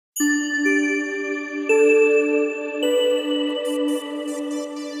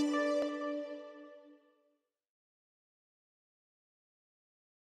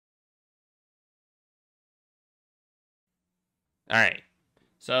All right.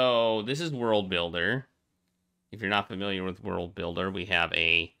 So this is World Builder. If you're not familiar with World Builder, we have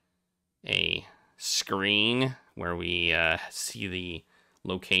a screen where we see the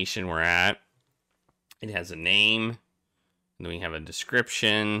location we're at. It has a name, and then we have a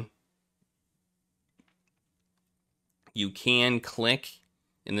description. You can click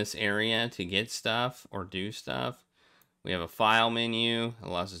in this area to get stuff or do stuff. We have a file menu,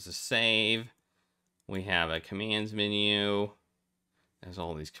 allows us to save. We have a commands menu. There's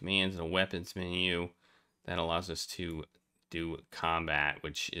all these commands and a weapons menu that allows us to do combat,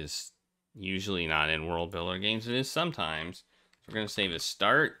 which is usually not in World Builder games. It is sometimes. So we're going to save as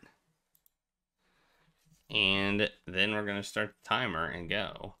start. And then we're going to start the timer and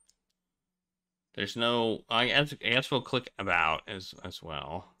go. There's no... I guess we'll click about as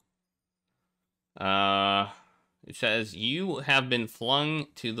well. It says, you have been flung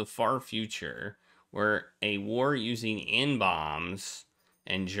to the far future where a war using N-bombs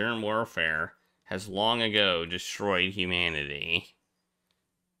and germ warfare has long ago destroyed humanity.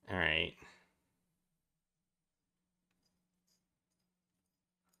 Alright.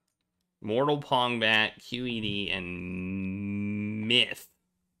 Mortal Pongbat, QED, and Myth.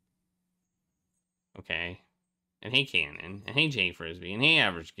 Okay. And hey, Cannon. And hey, Jay Frisbee. And hey,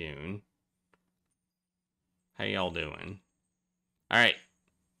 Average Goon. How y'all doing? Alright.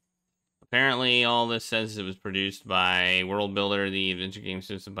 Apparently, all this says it was produced by World Builder, the adventure game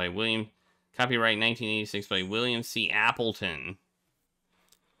system by William. Copyright 1986 by William C. Appleton.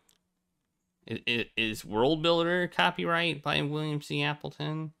 Is World Builder copyright by William C.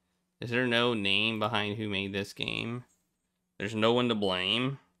 Appleton? Is there no name behind who made this game? There's no one to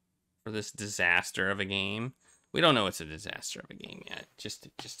blame for this disaster of a game. We don't know it's a disaster of a game yet. Just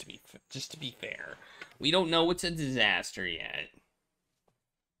to be fair, we don't know it's a disaster yet.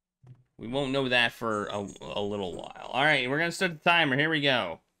 We won't know that for a little while. All right, we're gonna start the timer. Here we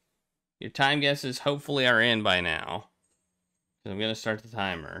go. Your time guesses hopefully are in by now. So I'm gonna start the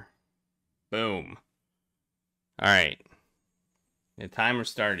timer. Boom. All right. The timer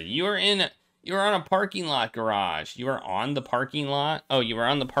started. You are on a parking lot garage. You are on the parking lot. Oh, you are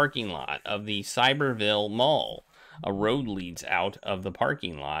on the parking lot of the Cyberville Mall. A road leads out of the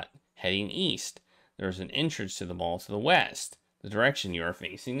parking lot, heading east. There's an entrance to the mall to the west, the direction you are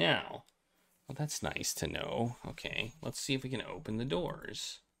facing now. Well, that's nice to know. Okay, let's see if we can open the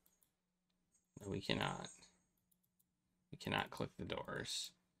doors. No, we cannot. We cannot click the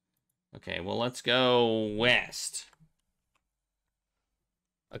doors. Okay, well, let's go west.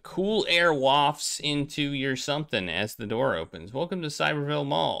 A cool air wafts into your something as the door opens. Welcome to Cyberville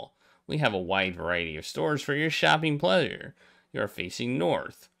Mall. We have a wide variety of stores for your shopping pleasure. You are facing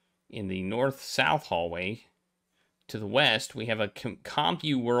north. In the north-south hallway to the west, we have a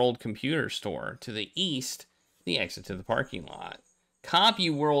CompuWorld computer store. To the east, the exit to the parking lot.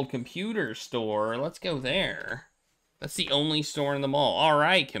 CompuWorld computer store. Let's go there. That's the only store in the mall. All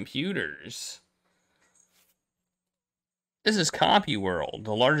right, computers. This is CompuWorld,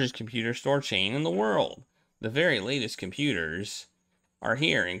 the largest computer store chain in the world. The very latest computers are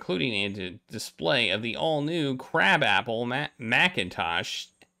here, including a display of the all-new Crabapple Macintosh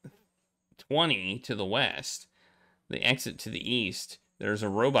 20 to the west. The exit to the east, there's a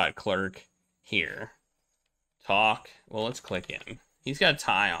robot clerk here. Talk. Well, let's click him. He's got a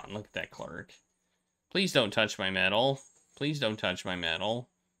tie on. Look at that clerk. Please don't touch my metal. Please don't touch my metal.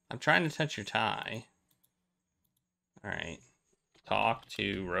 I'm trying to touch your tie. Alright. Talk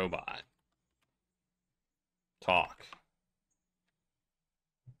to robot. Talk.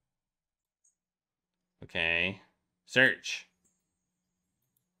 Okay. Search.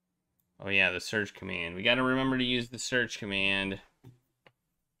 Oh yeah, the search command. We gotta remember to use the search command.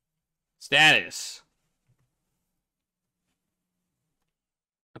 Status.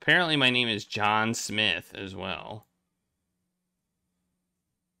 Apparently my name is John Smith as well.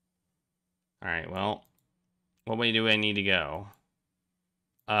 Alright, well. What way do I need to go?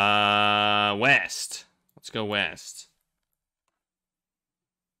 West. Let's go west.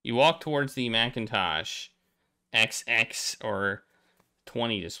 You walk towards the Macintosh XX or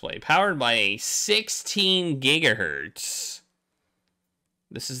 20 display, powered by a 16 gigahertz.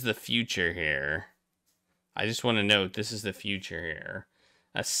 This is the future here. I just want to note, this is the future here.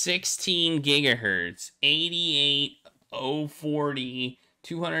 A 16 gigahertz, 88040,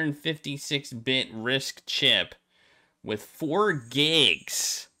 256-bit RISC chip with 4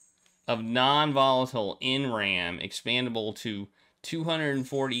 gigs of non-volatile NRAM, expandable to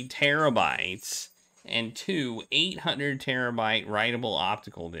 240 terabytes, and 2 800 terabyte writable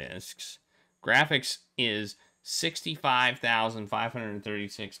optical discs. Graphics is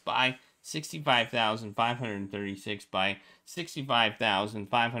 65,536 by 65,536 by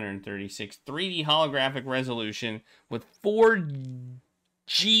 65,536 3D holographic resolution with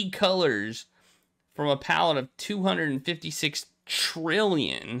 4G colors from a palette of 256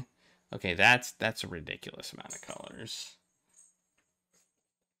 trillion. Okay, that's a ridiculous amount of colors.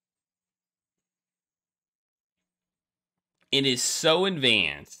 It is so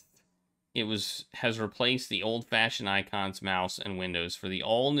advanced. It has replaced the old-fashioned icons, mouse, and windows for the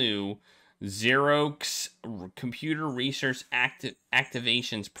all-new Xerox Computer Research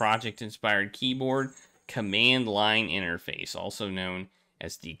Activations Project-inspired keyboard command line interface, also known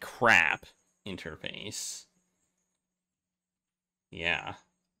as the CRAP interface. Yeah.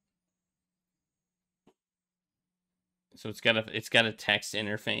 So it's got a text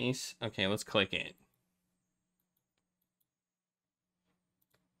interface. Okay, let's click it.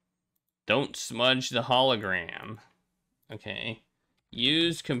 Don't smudge the hologram. Okay.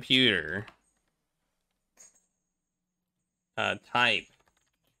 Use computer. Type.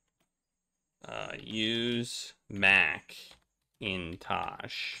 Use Macintosh.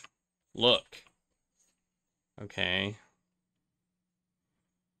 Look. Okay.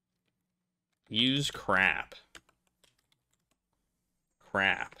 Use crap.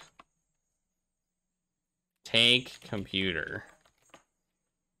 Crap. Take computer.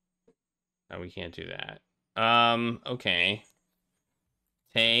 Oh, we can't do that. Okay.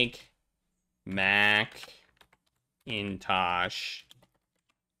 Take Macintosh.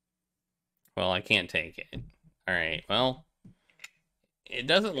 Well, I can't take it. Alright, well, it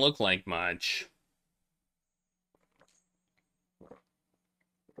doesn't look like much.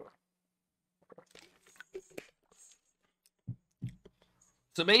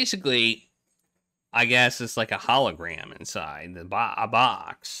 So basically, I guess it's like a hologram inside a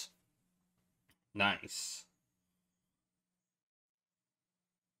box. Nice.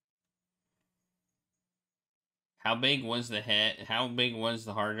 How big was the head? How big was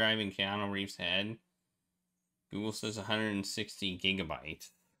the hard drive in Keanu Reeves' head? Google says 160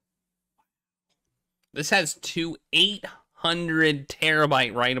 gigabytes. This has two 800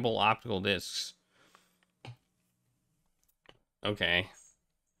 terabyte writable optical discs. Okay.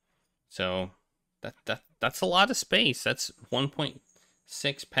 So that's a lot of space. That's 1.6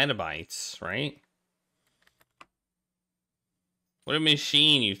 petabytes, right? What a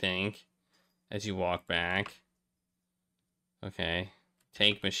machine, you think, as you walk back. Okay.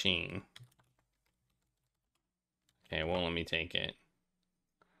 Take machine. Okay, won't let me take it.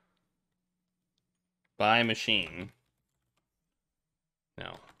 Buy machine.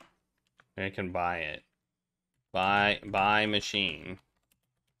 No. I can buy it. Buy machine.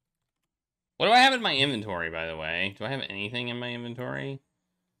 What do I have in my inventory, by the way? Do I have anything in my inventory?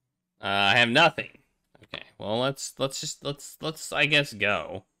 I have nothing. Okay, well, let's I guess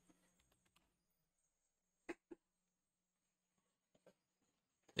go.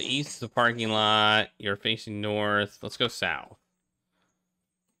 The east is the parking lot. You're facing north. Let's go south.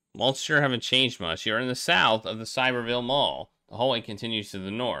 Malls sure haven't changed much. You're in the south of the Cyberville Mall. The hallway continues to the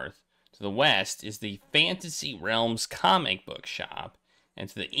north. To the west is the Fantasy Realms comic book shop. And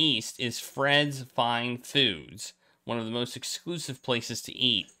to the east is Fred's Fine Foods, one of the most exclusive places to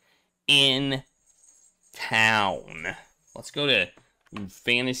eat in town. Let's go to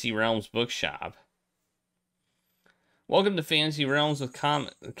Fantasy Realms Bookshop. Welcome to Fantasy Realms with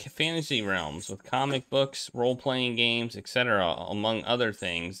comic books, role-playing games, etc. Among other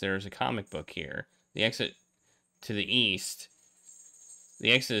things, there's a comic book here. The exit to the east.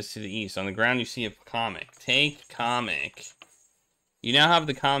 The exit is to the east. On the ground, you see a comic. Take comic. You now have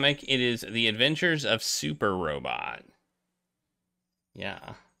the comic. It is The Adventures of Super Robot.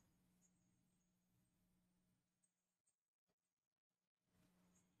 Yeah.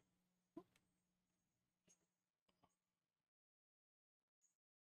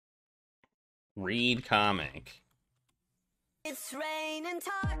 Read comic. It's raining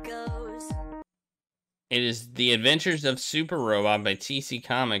tacos. It is The Adventures of Super Robot by TC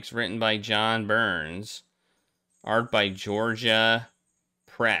Comics, written by John Burns. Art by Georgia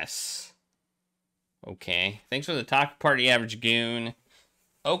Press. Okay. Thanks for the talk party, Average Goon.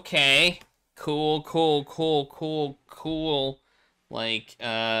 Okay. Cool. Like,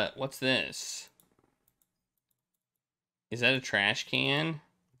 what's this? Is that a trash can?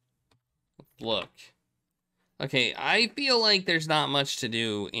 Look. Okay, I feel like there's not much to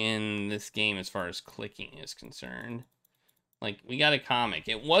do in this game as far as clicking is concerned. Like, we got a comic.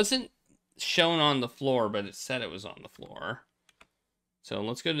 It wasn't shown on the floor, but it said it was on the floor. So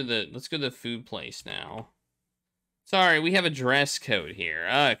let's go to the food place now. Sorry, we have a dress code here.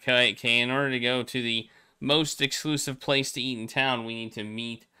 Okay, in order to go to the most exclusive place to eat in town, we need to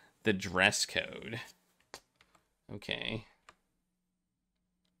meet the dress code. Okay.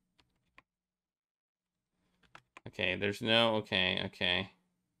 Okay, there's no... Okay.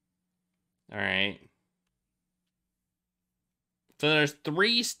 All right. So there's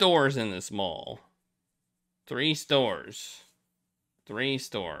 3 stores in this mall. 3 stores. 3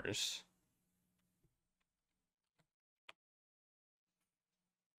 stores.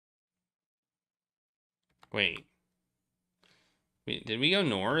 Wait. Did we go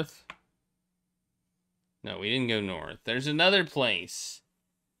north? No, we didn't go north. There's another place.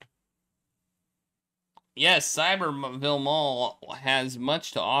 Yes, Cyberville Mall has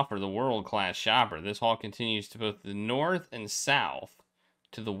much to offer the world-class shopper. This hall continues to both the north and south.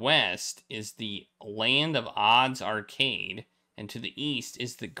 To the west is the Land of Odds Arcade, and to the east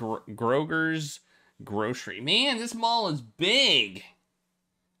is the Groger's Grocery. Man, this mall is big.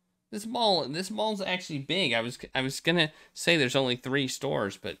 This mall's actually big. I was gonna say there's only 3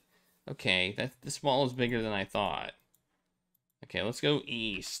 stores, but okay, this mall is bigger than I thought. Okay, let's go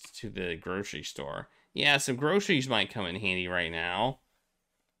east to the grocery store. Yeah, some groceries might come in handy right now.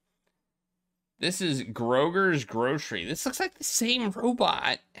 This is Groger's Grocery. This looks like the same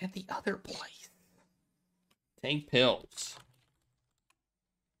robot at the other place. Take pills.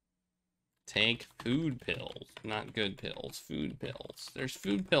 Take food pills. Not good pills. Food pills. There's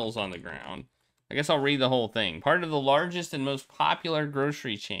food pills on the ground. I guess I'll read the whole thing. Part of the largest and most popular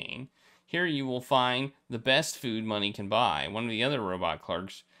grocery chain. Here you will find the best food money can buy. One of the other robot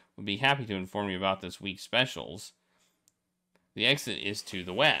clerks would be happy to inform you about this week's specials. The exit is to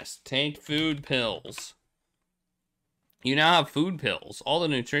the west. Take food pills. You now have food pills. All the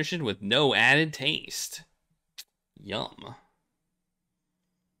nutrition with no added taste. Yum.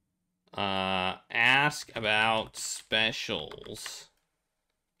 Ask about specials.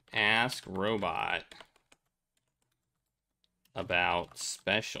 Ask robot about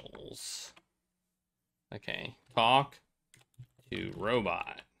specials. Okay. Talk to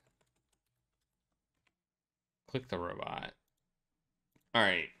robot. Click the robot. All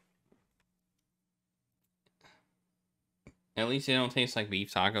right. At least they don't taste like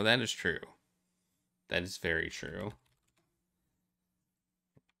beef taco. That is true. That is very true.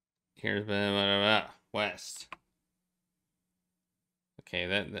 Here's west. Okay,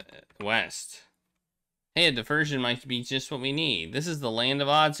 that west. Hey, a diversion might be just what we need. This is the Land of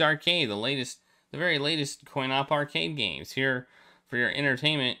Odds Arcade, the very latest coin-op arcade games. Here for your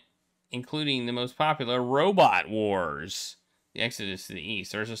entertainment, including the most popular Robot Wars. The exit is to the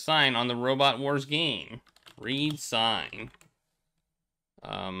east. There's a sign on the Robot Wars game. Read sign.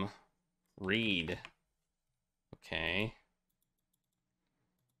 Read. Okay.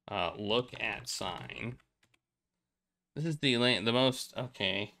 Look at sign. This is the most,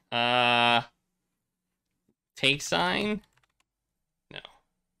 okay. Take sign? No.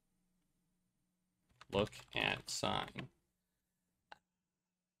 Look at sign.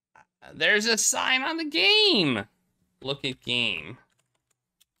 There's a sign on the game. Look at game.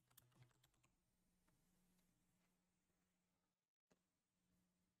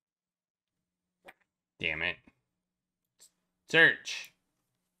 Damn it. Search.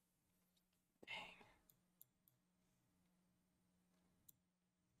 Dang.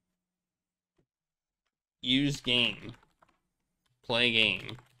 Use game. Play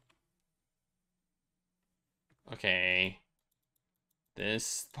game. Okay.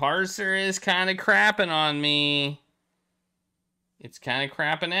 This parser is kind of crapping on me. It's kind of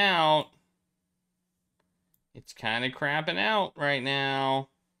crapping out. It's kind of crapping out right now.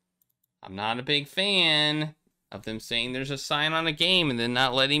 I'm not a big fan of them saying there's a sign on a game and then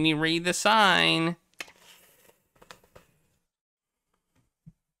not letting me read the sign.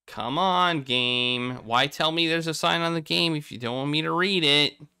 Come on, game. Why tell me there's a sign on the game if you don't want me to read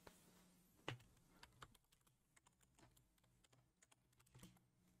it?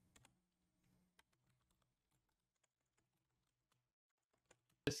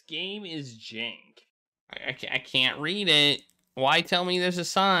 This game is jank. I can't read it. Why tell me there's a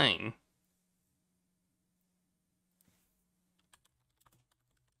sign?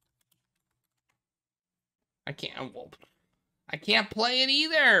 I can't play it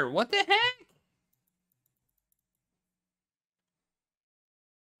either. What the heck?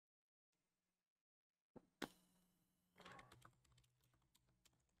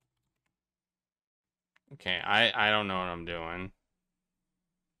 Okay, I don't know what I'm doing.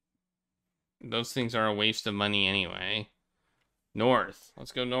 Those things are a waste of money anyway. North.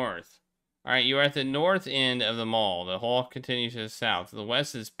 Let's go north. All right, you are at the north end of the mall. The hall continues to the south. To the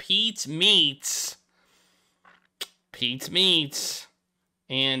west is Pete's Meats. Pete's Meats.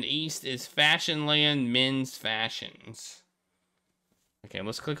 And east is Fashionland Men's Fashions. Okay,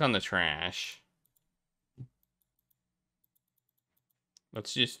 let's click on the trash.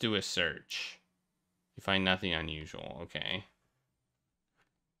 Let's just do a search. You find nothing unusual. Okay.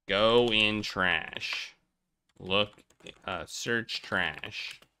 Go in trash. Look, search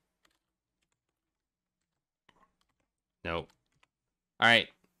trash. Nope. All right.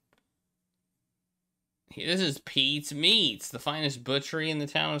 This is Pete's Meats, the finest butchery in the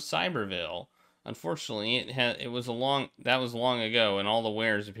town of Cyberville. Unfortunately, it was long ago, and all the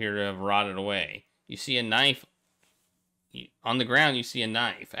wares appear to have rotted away. You see a knife on the ground. You see a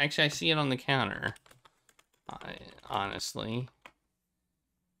knife. Actually, I see it on the counter. Honestly,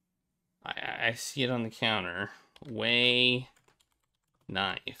 I see it on the counter. Weigh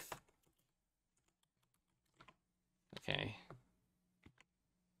knife. Okay.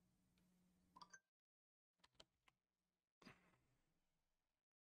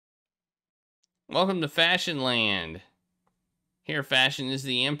 Welcome to Fashion Land. Here, fashion is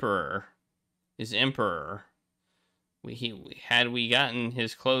the emperor. Is emperor. Had we gotten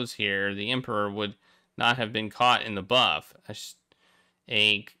his clothes here, the emperor would not have been caught in the buff.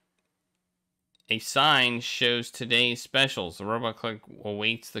 A sign shows today's specials. The robot clerk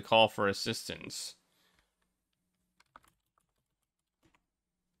awaits the call for assistance.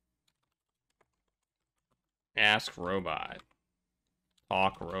 Ask robot.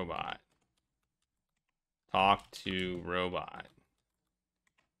 Talk robot. Talk to robot.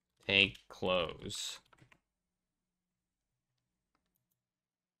 Take clothes.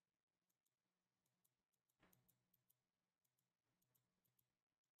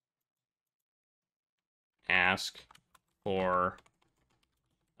 Ask for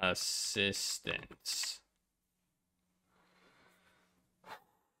assistance.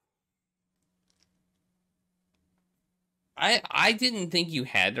 I didn't think you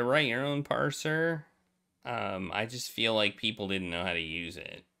had to write your own parser. I just feel like people didn't know how to use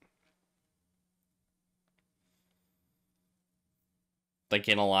it. Like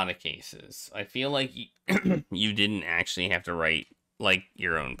in a lot of cases, I feel like you didn't actually have to write like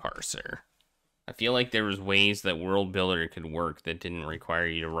your own parser. I feel like there was ways that World Builder could work that didn't require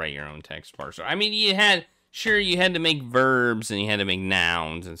you to write your own text parser. I mean, you had to make verbs and you had to make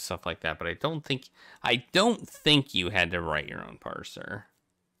nouns and stuff like that, but I don't think you had to write your own parser.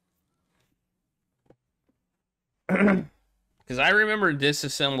 Because I remember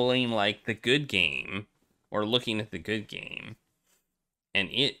disassembling like the good game or looking at the good game, and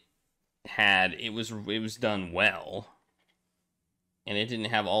it was done well, and it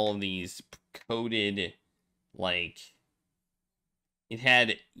didn't have all of these coded like you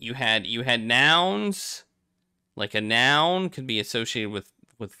had nouns, like a noun could be associated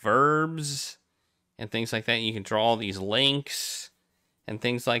with verbs and things like that. You can draw these links and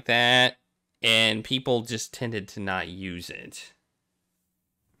things like that, and people just tended to not use it.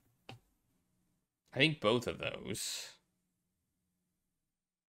 I think both of those.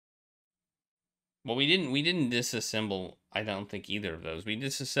 Well, we didn't disassemble, I don't think either of those. We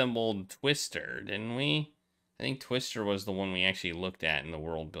disassembled Twister, didn't we? I think Twister was the one we actually looked at in the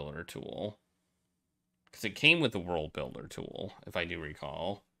World Builder tool. Because it came with the World Builder tool, if I do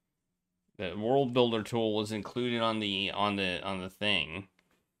recall. The World Builder tool was included on the thing.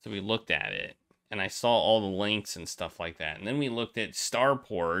 So we looked at it, and I saw all the links and stuff like that. And then we looked at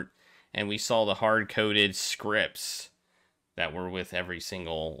Starport, and we saw the hard-coded scripts that were with every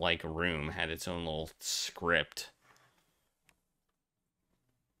single like room, had its own little script.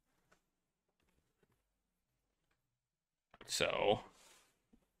 So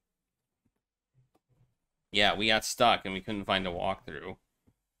yeah, we got stuck and we couldn't find a walkthrough.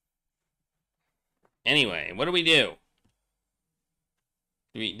 Anyway, what do we do?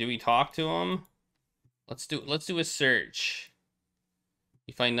 Do we talk to him? Let's do a search.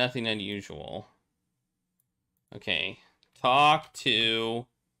 You find nothing unusual. Okay. Talk to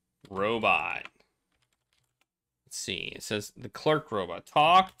robot. Let's see. It says the clerk robot.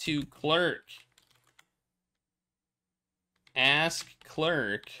 Talk to clerk. Ask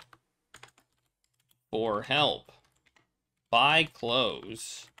clerk for help. Buy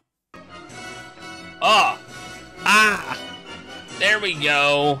clothes. Oh! Ah! There we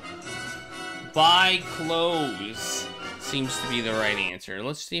go. Buy clothes seems to be the right answer.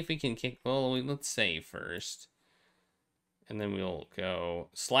 Let's see if we can kick. Well, let's save first. And then we'll go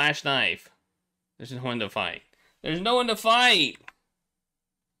slash knife. There's no one to fight. There's no one to fight!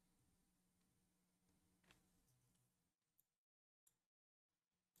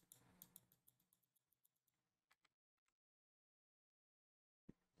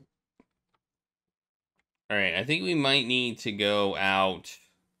 Alright, I think we might need to go out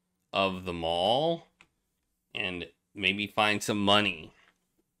of the mall and maybe find some money.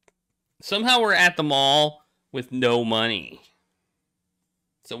 Somehow we're at the mall with no money.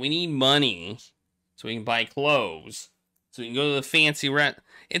 So we need money so we can buy clothes. So we can go to the fancy rent.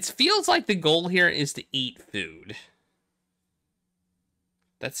 It feels like the goal here is to eat food.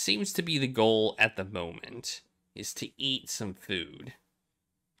 That seems to be the goal at the moment, is to eat some food.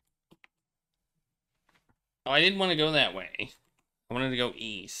 Oh, I didn't want to go that way. I wanted to go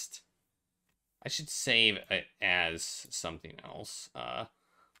east. I should save it as something else.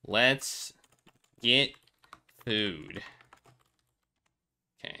 Let's get food.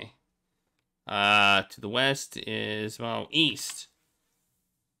 Okay. To the west is, well, east.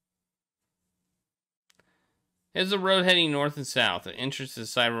 Here's the road heading north and south. The entrance to the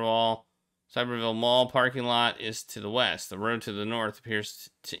Cyberville Mall parking lot is to the west. The road to the north appears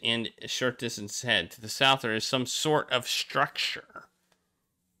to end a short distance ahead. To the south, there is some sort of structure.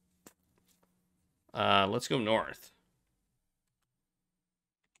 Let's go north.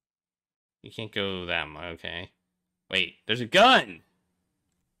 You can't go that much, okay. Wait, there's a gun!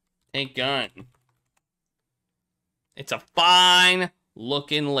 Take gun. It's a fine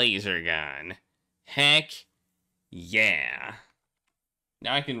looking laser gun. Heck yeah.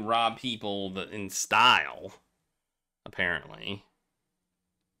 Now I can rob people in style, apparently.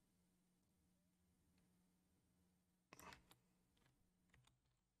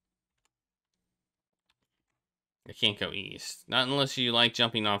 I can't go east. Not unless you like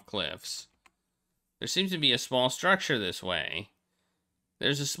jumping off cliffs. There seems to be a small structure this way.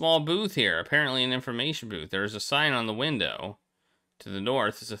 There's a small booth here, apparently an information booth. There is a sign on the window. To the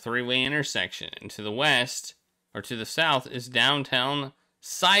north is a three-way intersection. And to the west, or to the south, is downtown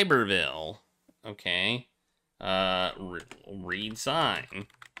Cyberville. Okay. Read sign.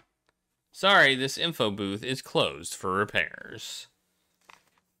 Sorry, this info booth is closed for repairs.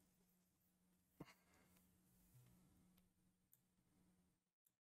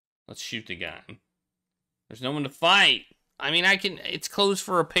 Let's shoot the gun. There's no one to fight. I mean, it's closed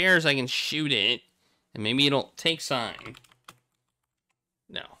for repairs. I can shoot it. And maybe it'll take sign.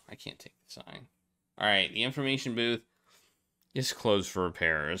 No, I can't take the sign. Alright, the information booth is closed for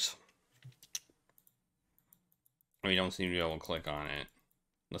repairs. We don't seem to be able to click on it.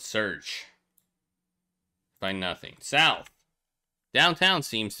 Let's search. Find nothing. South. Downtown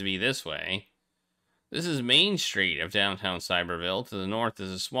seems to be this way. This is Main Street of downtown Cyberville. To the north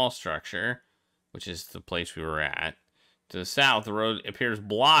is a small structure, which is the place we were at. To the south, the road appears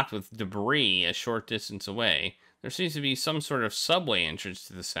blocked with debris a short distance away. There seems to be some sort of subway entrance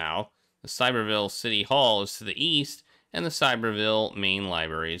to the south. The Cyberville City Hall is to the east, and the Cyberville Main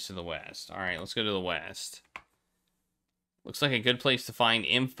Library is to the west. Alright, let's go to the west. Looks like a good place to find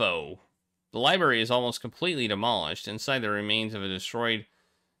info. The library is almost completely demolished. Inside the remains of a destroyed...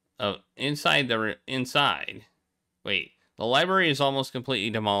 Wait, the library is almost completely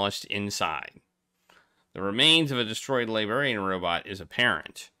demolished inside. The remains of a destroyed librarian robot is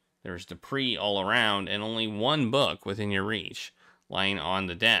apparent. There is debris all around and only one book within your reach, lying on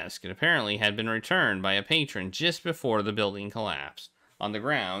the desk. It apparently had been returned by a patron just before the building collapsed. On the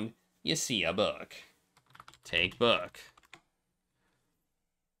ground, you see a book. Take book.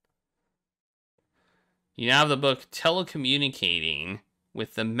 You now have the book Telecommunicating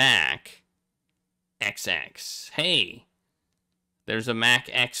with the Mac XX. Hey, there's a Mac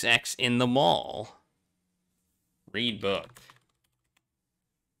XX in the mall. Read book.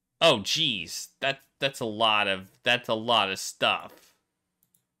 Oh, geez, that's a lot of stuff.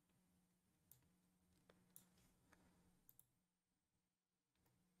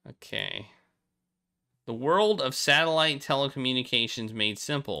 Okay. The World of Satellite Telecommunications Made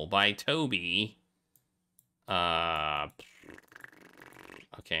Simple by Toby. Okay,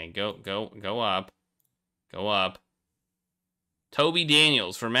 go up. Go up. Toby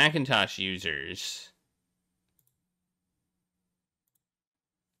Daniels for Macintosh users.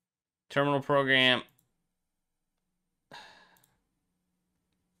 Terminal program.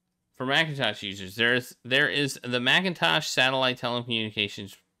 For Macintosh users, there is the Macintosh Satellite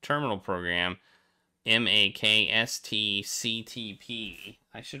Telecommunications Terminal Program, MAKSTCTP.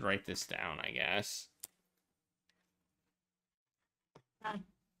 I should write this down, I guess.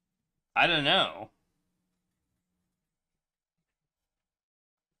 I don't know.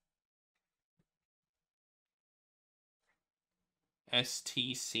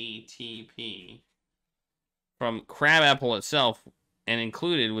 STCTP. From Crabapple itself, and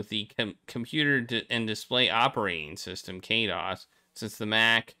included with the Computer and Display Operating System, KDOS, since the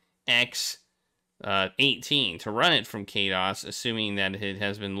Mac X18. To run it from KDOS, assuming that it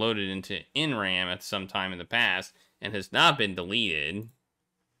has been loaded into NRAM at some time in the past, and has not been deleted.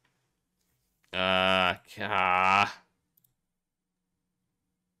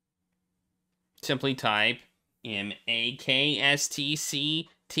 Simply type MAKSTCTP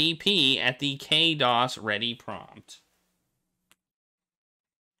at the KDOS ready prompt.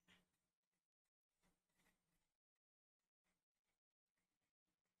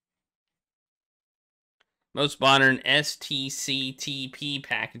 Most modern STCTP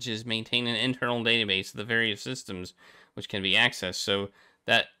packages maintain an internal database of the various systems which can be accessed. So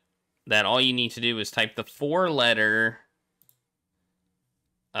that all you need to do is type the 4-letter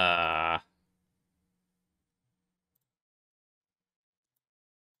damn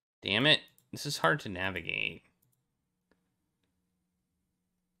it. This is hard to navigate.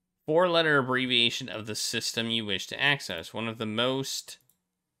 4-letter abbreviation of the system you wish to access. One of the most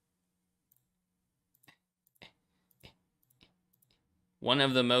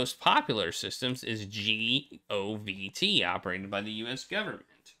popular systems is GOVT, operated by the US government.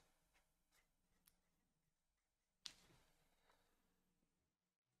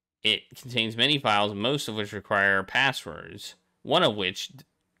 It contains many files, most of which require passwords. One which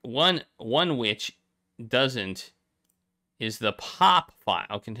doesn't is the POP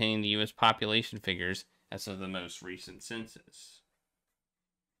file containing the US population figures as of the most recent census.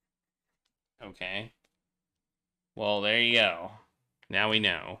 Okay. Well, there you go. Now we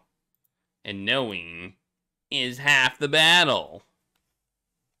know. And knowing is half the battle.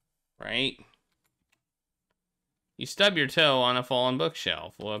 Right? You stub your toe on a fallen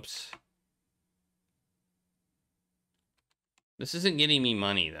bookshelf. Whoops. This isn't getting me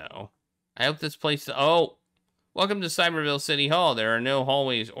money, though. I hope this place... Oh! Welcome to Cyberville City Hall. There are no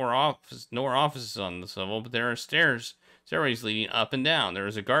hallways or offices on this level, but there are stairways leading up and down. There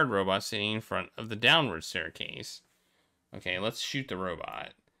is a guard robot sitting in front of the downward staircase. Okay, let's shoot the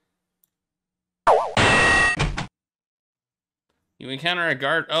robot. You encounter a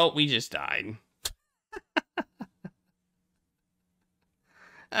guard... Oh, we just died.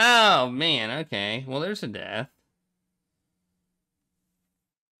 Oh, man, okay. Well, there's a death.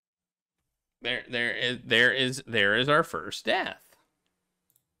 There is our first death.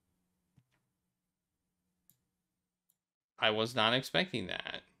 I was not expecting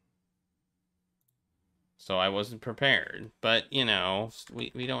that. So I wasn't prepared. But, you know,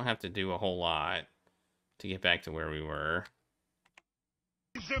 we don't have to do a whole lot to get back to where we were.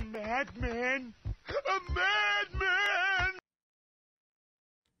 He's a madman! A madman!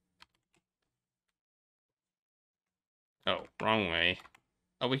 Oh, wrong way.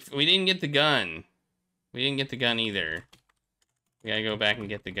 Oh, we didn't get the gun. We didn't get the gun either. We gotta go back and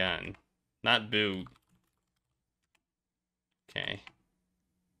get the gun. Not boot. Okay.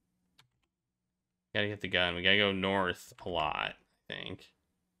 Gotta get the gun. We gotta go north a lot, I think.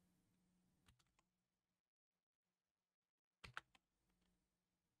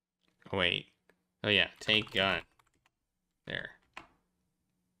 Oh, wait. Oh, yeah. Take gun. There.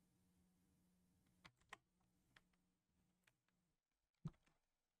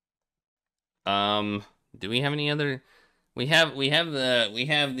 Do we have any other... We have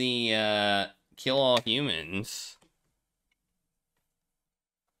the kill all humans.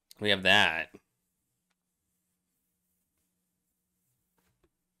 We have that.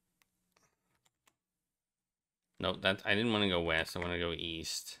 No, I didn't want to go west. I want to go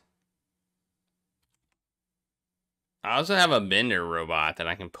east. I also have a bender robot that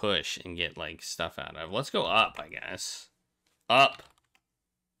I can push and get, like, stuff out of. Let's go up, I guess. Up.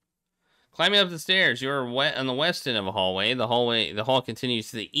 Climbing up the stairs, you're on the west end of a hallway. The hall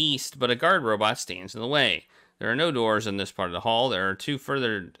continues to the east, but a guard robot stands in the way. There are no doors in this part of the hall. There are two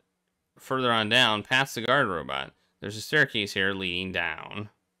further on down, past the guard robot. There's a staircase here leading down.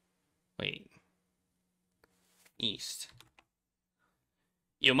 Wait. East.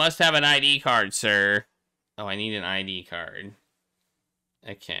 You must have an ID card, sir. Oh, I need an ID card.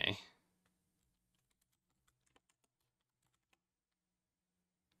 Okay.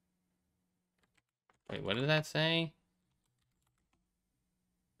 Wait, what did that say?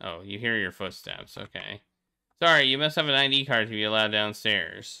 Oh, you hear your footsteps. Okay. Sorry, you must have an ID card to be allowed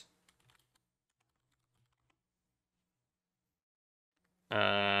downstairs.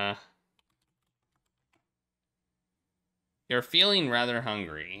 You're feeling rather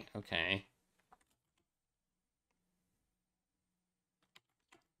hungry. Okay.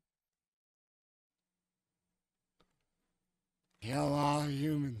 Kill all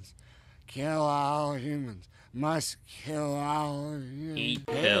humans. Kill all humans. Must kill all humans. Eat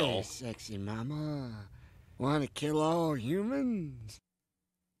hey, pill. Sexy mama. Want to kill all humans?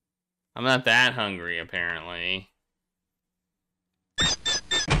 I'm not that hungry, apparently.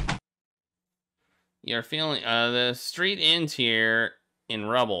 You're feeling... the street ends here in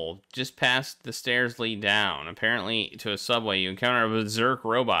rubble. Just past the stairs lead down. Apparently to a subway. You encounter a berserk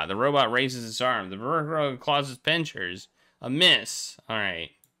robot. The robot raises its arm. The berserk robot claws its pinchers. A miss.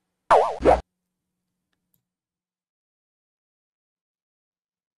 Alright.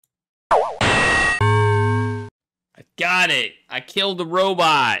 I got it. I killed the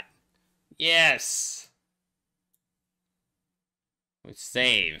robot. Yes. Let's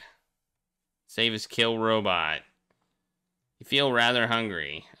save. Save as kill robot. You feel rather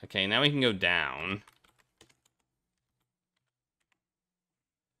hungry. Okay, now we can go down.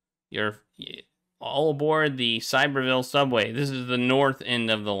 You're all aboard the Cyberville subway. This is the north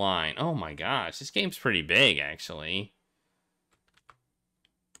end of the line. Oh my gosh, this game's pretty big, actually.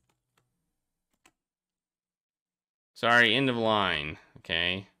 Sorry, end of line.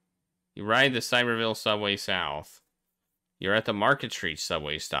 Okay. You ride the Cyberville subway south. You're at the Market Street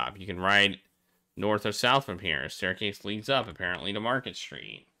subway stop. You can ride north or south from here. A staircase leads up, apparently, to Market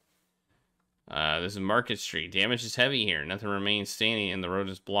Street. This is Market Street. Damage is heavy here. Nothing remains standing and the road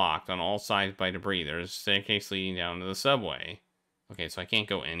is blocked on all sides by debris. There's a staircase leading down to the subway. Okay, so I can't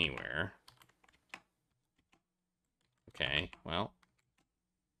go anywhere. Okay, well.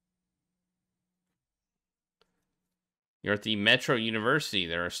 You're at the Metro University.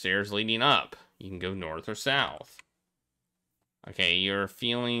 There are stairs leading up. You can go north or south. Okay, you're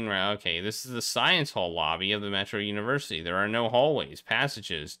feeling... Okay, this is the Science Hall lobby of the Metro University. There are no hallways,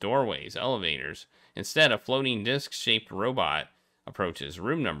 passages, doorways, elevators. Instead, a floating disc-shaped robot approaches.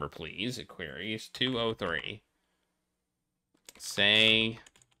 Room number, please. It queries 203. Say...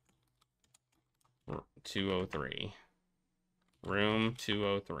 203. Room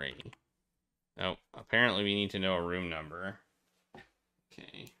 203. Oh, apparently we need to know a room number.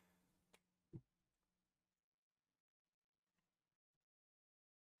 Okay.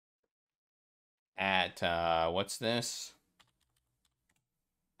 At, what's this?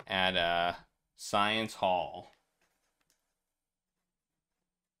 At, Science Hall.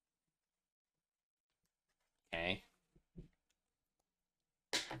 Okay.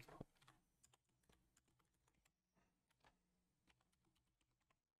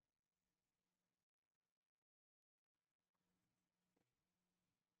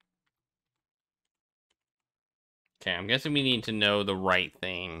 Okay, I'm guessing we need to know the right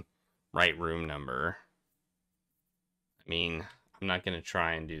thing. Right room number. I mean, I'm not going to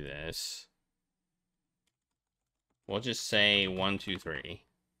try and do this. We'll just say 1, 2, 3.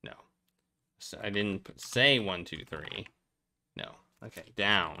 No. So I didn't say 1, 2, 3. No. Okay,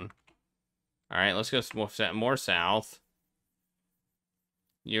 down. Alright, let's go more south.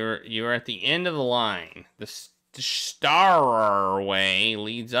 You're at the end of the line. The Starway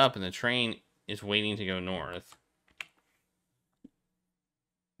leads up and the train is waiting to go north.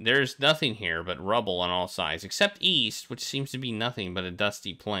 There's nothing here but rubble on all sides, except east, which seems to be nothing but a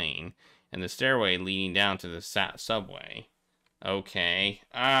dusty plain, and the stairway leading down to the subway. Okay,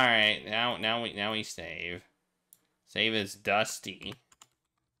 all right. Now we save. Save as dusty.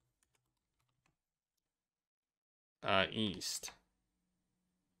 East.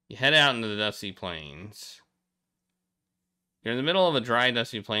 You head out into the dusty plains. You're in the middle of a dry,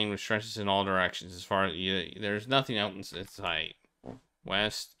 dusty plain which stretches in all directions. As far as there's nothing else in sight.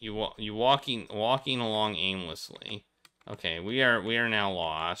 West, you walking along aimlessly. Okay, we are now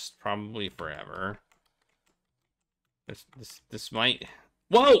lost, probably forever. This might.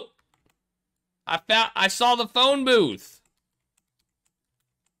 Whoa! I saw the phone booth.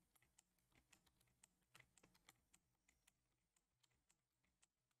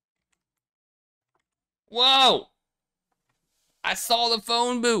 Whoa! I saw the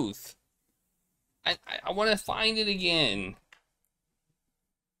phone booth. I want to find it again.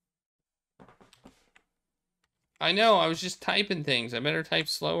 I know, I was just typing things. I better type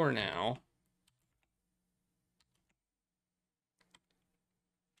slower now.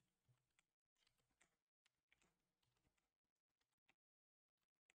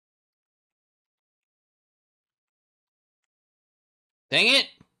 Dang it!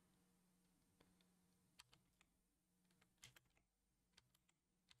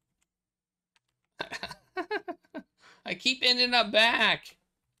 I keep ending up back.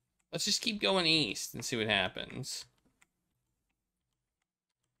 Let's just keep going east and see what happens.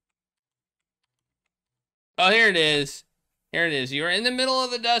 Oh, here it is. Here it is. You are in the middle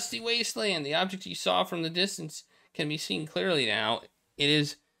of a dusty wasteland. The object you saw from the distance can be seen clearly now. It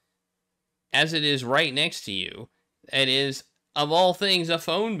is, as it is right next to you, it is, of all things, a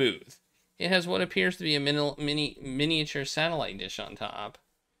phone booth. It has what appears to be a miniature satellite dish on top.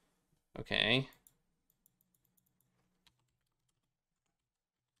 Okay.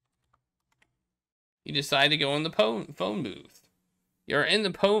 You decide to go in the phone booth. You're in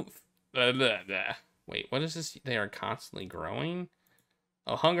the Wait, what is this? They are constantly growing?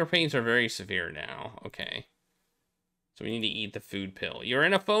 Oh, hunger pains are very severe now. Okay. So we need to eat the food pill. You're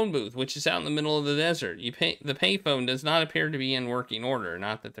in a phone booth, which is out in the middle of the desert. The payphone does not appear to be in working order.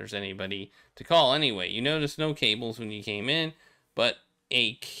 Not that there's anybody to call anyway. You noticed no cables when you came in, but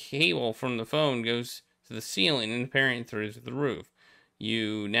a cable from the phone goes to the ceiling and apparently through to the roof.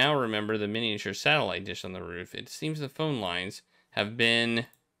 You now remember the miniature satellite dish on the roof. It seems the phone lines have been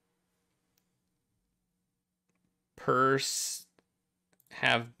replaced.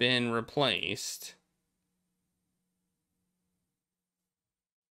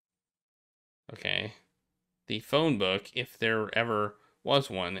 Okay. The phone book, if there ever was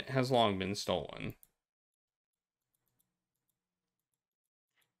one, has long been stolen.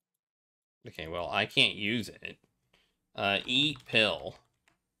 Okay, well, I can't use it. Eat pill.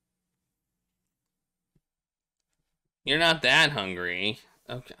 You're not that hungry.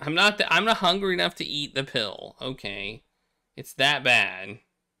 Okay, I'm not hungry enough to eat the pill. Okay. It's that bad.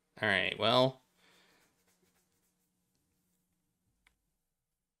 All right, well.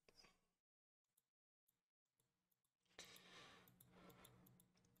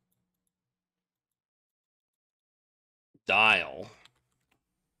 Dial.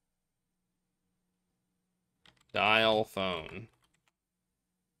 Dial phone.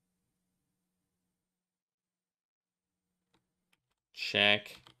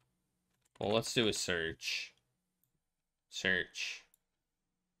 Check. Well, let's do a search. Search.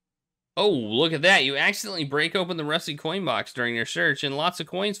 Oh, look at that. You accidentally break open the rusty coin box during your search and lots of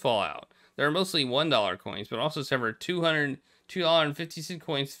coins fall out. There are mostly $1 coins, but also several $2.50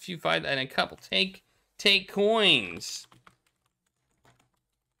 coins if you find that in a couple. Take coins.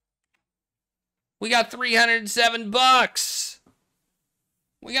 We got 307 bucks.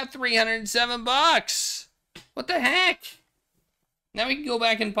 We got 307 bucks. What the heck? Now we can go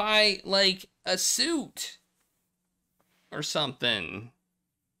back and buy, like, a suit. Or something.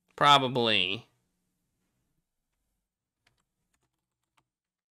 Probably.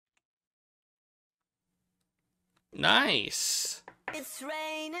 Nice. It's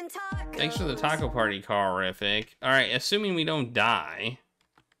raining tacos. Thanks for the taco party, Carrific. Alright, assuming we don't die.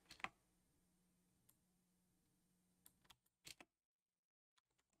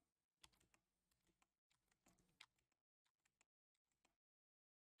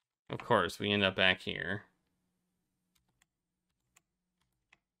 Of course, we end up back here.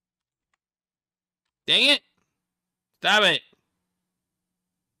 Dang it! Stop it!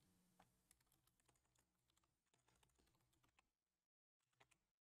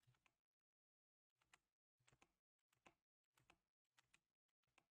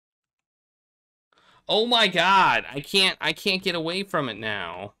 Oh my god! I can't get away from it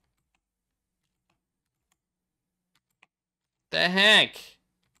now. The heck?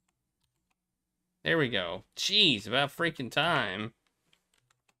 There we go. Jeez, about freaking time.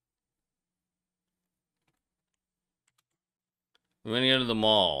 We're gonna go to the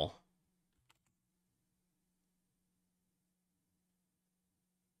mall.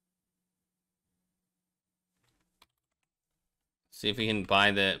 See if we can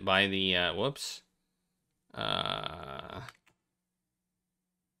buy the whoops.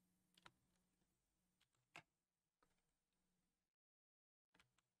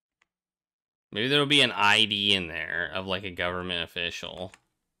 Maybe there'll be an ID in there of like a government official.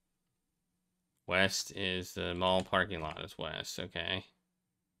 West is the mall parking lot is west, okay.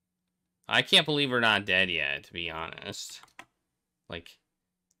 I can't believe we're not dead yet, to be honest. Like,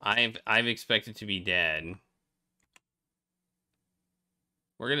 I've expected to be dead.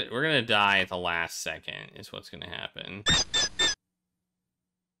 We're gonna die at the last second, is what's gonna happen.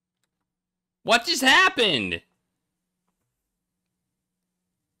 What just happened?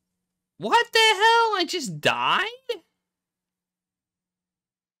 What the hell? I just died?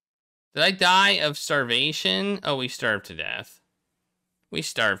 Did I die of starvation? Oh, we starved to death. We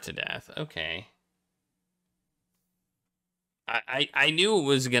starved to death. Okay. I knew it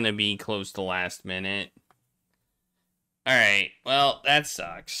was gonna be close to last minute. Alright, well, that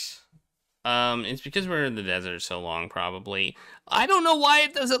sucks. It's because we're in the desert so long, probably. I don't know why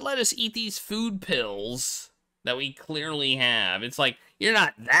it doesn't let us eat these food pills that we clearly have. It's like, you're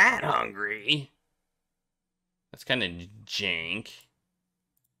not that hungry. That's kind of jank.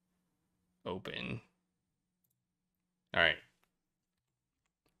 Open. Alright.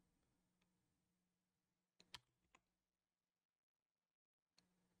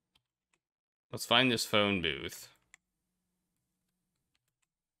 Let's find this phone booth.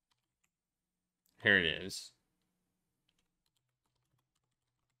 Here it is.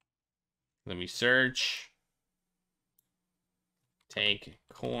 Let me search. Take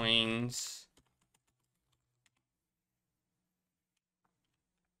coins.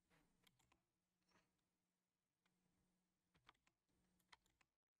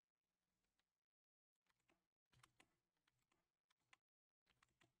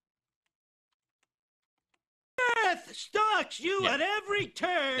 Death stalks you at every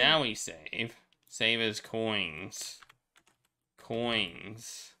turn. Now we save. Save as coins.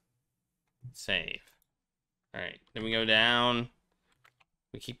 Coins. Save. Alright, then we go down.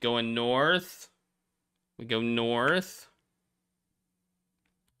 We keep going north. We go north.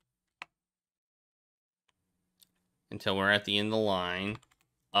 Until we're at the end of the line.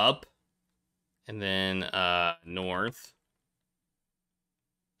 Up. And then north.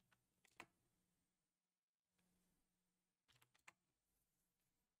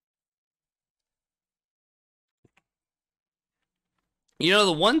 You know,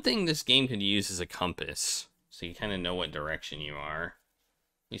 the one thing this game could use is a compass. So you kind of know what direction you are.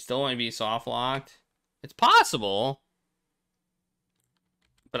 You still want to be soft locked? It's possible.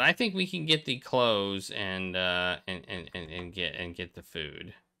 But I think we can get the clothes and get the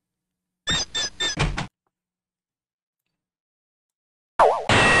food.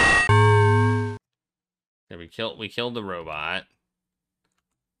 There, we killed the robot.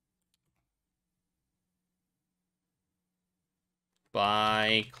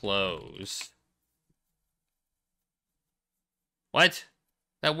 Buy clothes. What?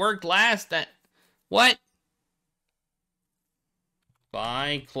 That worked last. What?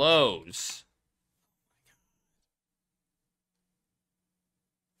 Buy clothes.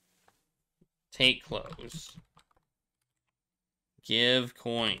 Take clothes. Give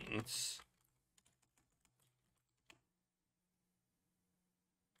coins.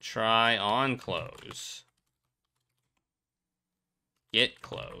 Try on clothes. Get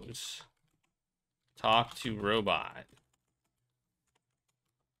clothes. Talk to robot.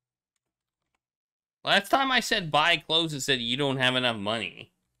 Last time I said buy clothes, it said you don't have enough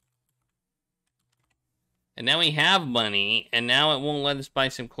money. And now we have money, and now it won't let us buy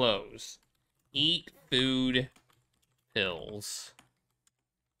some clothes. Eat food pills.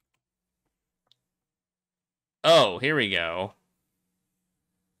 Oh, here we go.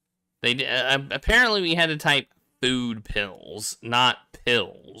 They apparently we had to type food pills, not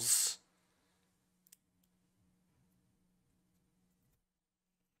pills.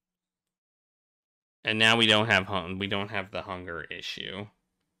 And now we don't have the hunger issue.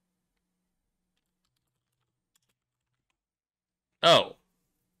 Oh.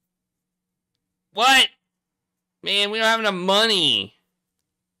 What? Man, we don't have enough money.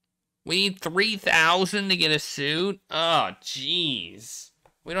 We need 3,000 to get a suit? Oh, jeez.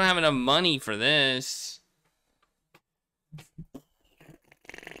 We don't have enough money for this.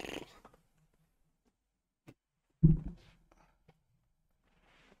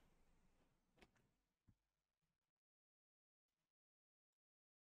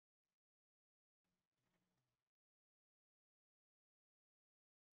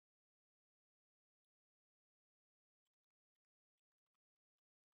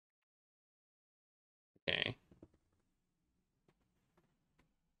 Okay.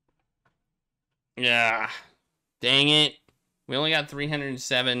 Yeah. Dang it. We only got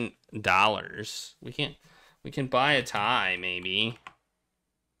 $307. We can buy a tie, maybe.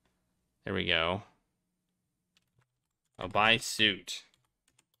 There we go. I'll buy suit.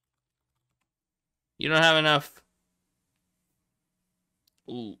 You don't have enough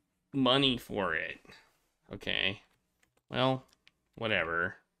money for it. Okay. Well,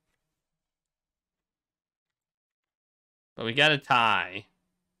 whatever. But we got a tie.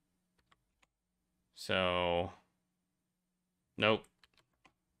 So, nope.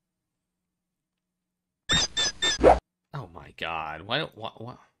 Oh my god.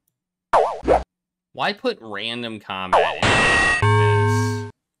 Why put random combat in like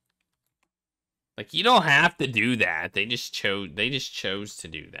this? Like, you don't have to do that. They just chose to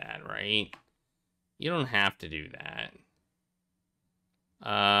do that, right? You don't have to do that.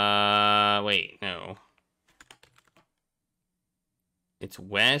 Wait, no. It's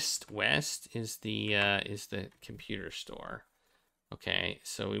west. West is the computer store. Okay,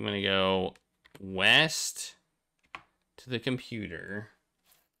 so we want to go west to the computer.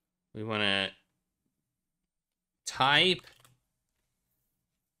 We want to type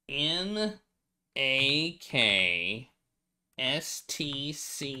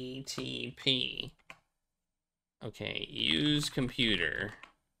NAKSTCTP. Okay, use computer.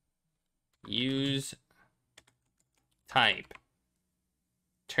 Use type.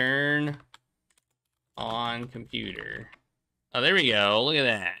 Turn on computer. Oh, there we go. Look at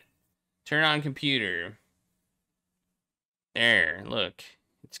that. Turn on computer. There, look.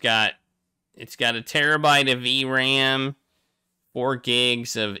 It's got a terabyte of VRAM, 4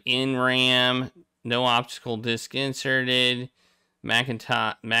 gigs of NRAM, no optical disc inserted.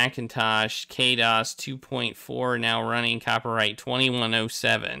 Macintosh KDOS 2.4 now running, copyright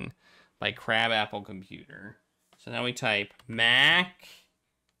 2107 by Crabapple Computer. So now we type Mac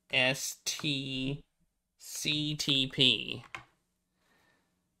STCTP.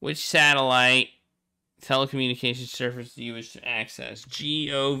 Which satellite telecommunications service do you wish to access?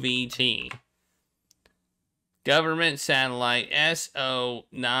 GOVT. Government satellite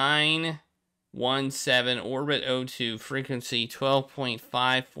SO917, orbit 02, frequency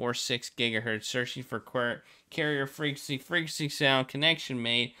 12.546 gigahertz, searching for carrier frequency sound, connection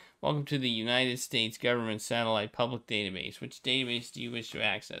made. Welcome to the United States Government Satellite Public Database. Which database do you wish to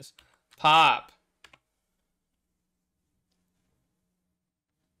access? POP.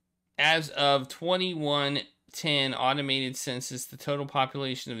 As of 2110 automated census, the total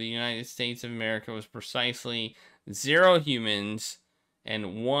population of the United States of America was precisely 0 humans and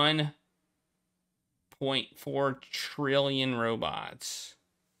 1.4 trillion robots.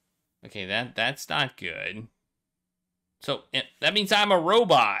 Okay, that's not good. So that means I'm a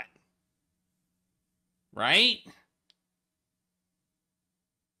robot, right?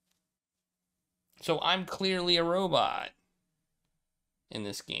 So I'm clearly a robot in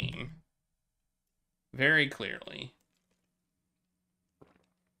this game. Very clearly.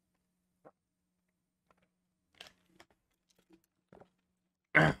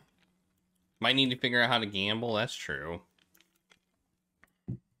 Might need to figure out how to gamble. That's true.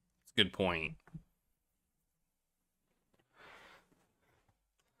 That's a good point.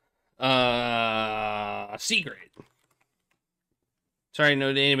 Secret. Sorry,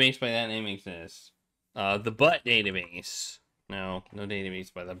 no database by that name exists. The butt database. No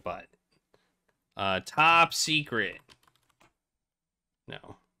database by the butt. Top secret.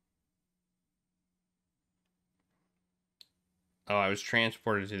 No. Oh, I was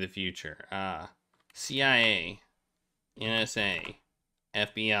transported to the future. CIA, NSA,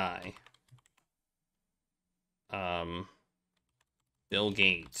 FBI, Bill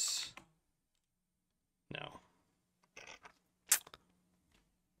Gates. No.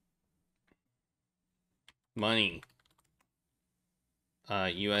 Money.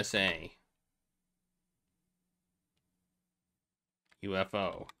 USA.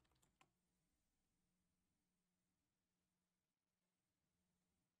 UFO.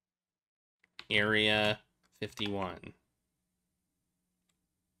 Area 51.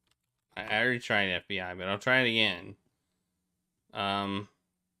 I already tried FBI, but I'll try it again.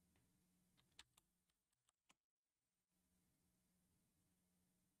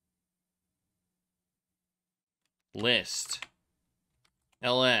 List.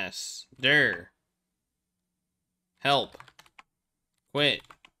 LS. DIR. Help. Quit.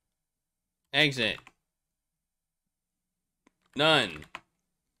 Exit. None.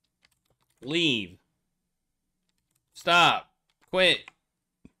 Leave. Stop. Quit.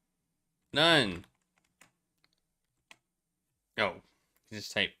 None. Oh.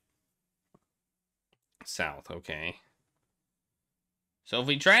 Just type south. Okay. So if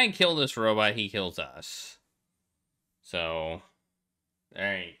we try and kill this robot, he kills us. So.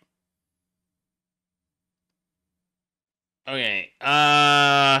 Alright. Okay.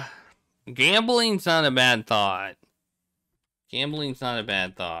 Gambling's not a bad thought. Gambling's not a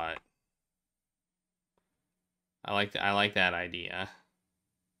bad thought. I like that idea.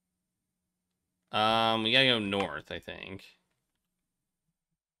 We gotta go north, I think.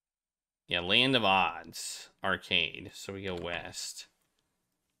 Yeah, Land of Odds arcade. So we go west.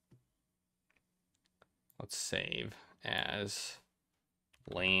 Let's save as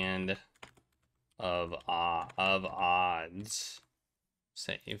Land of Odds.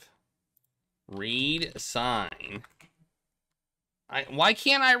 Save. Read sign. Why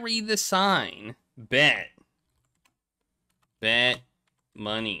can't I read the sign? Bet. Bet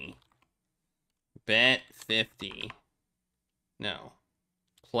money. Bet 50. No.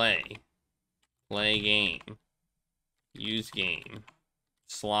 Play. Play game. Use game.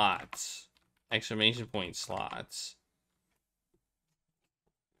 Slots. Exclamation point slots.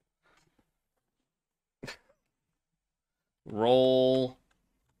 Roll.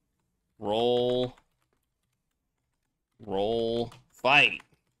 Roll. Roll. Fight.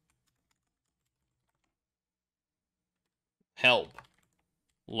 Help.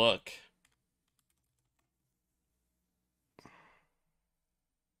 Look.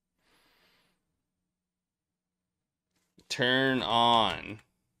 Turn on.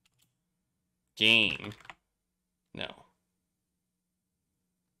 Game. No.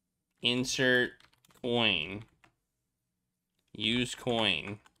 Insert coin. Use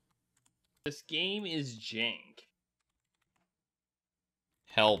coin. This game is jank.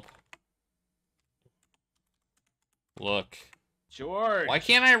 Help. Look. George. Why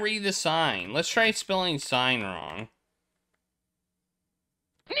can't I read the sign? Let's try spelling sign wrong.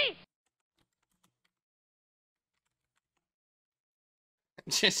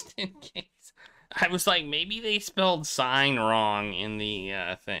 Just in case. I was like, maybe they spelled sign wrong in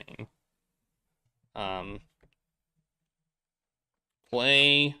the thing.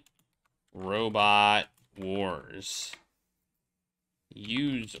 Play Robot Wars.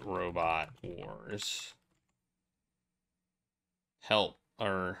 Use Robot Wars. Help,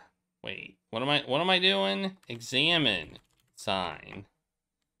 or wait, what am I doing? Examine sign.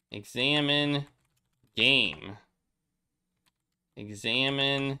 Examine game.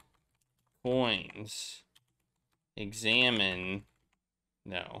 Examine coins. Examine,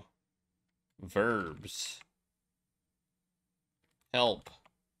 no. Verbs. Help.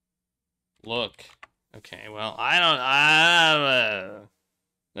 Look. Okay, well, I don't,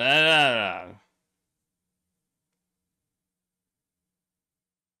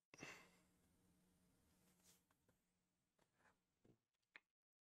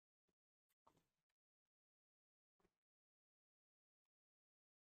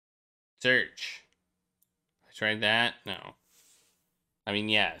 Search. I tried that? No. I mean,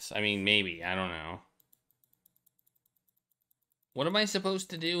 yes. I mean, maybe. I don't know. What am I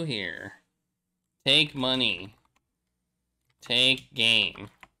supposed to do here? Take money. Take game.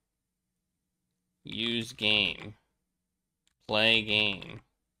 Use game. Play game.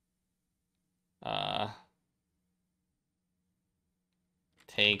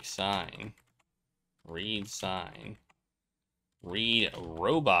 Take sign. Read sign. Read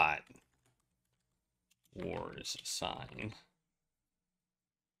robot wars sign.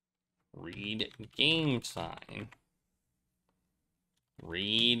 Read game sign.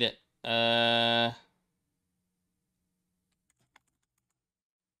 Read, oh,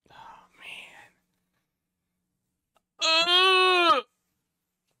 man.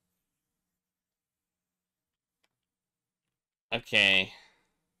 Okay.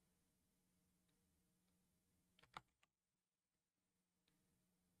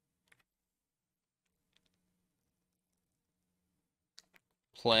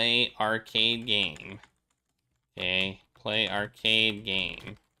 Play arcade game. Okay. Play arcade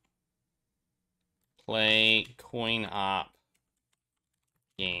game. Play coin op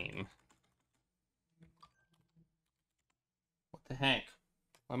game. What the heck?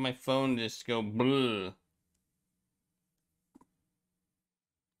 Why'd my phone just go blue?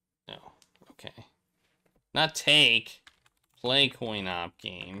 No. Okay. Not take. Play coin op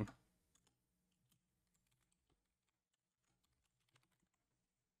game.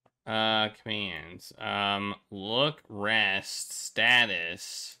 Commands. Look, rest,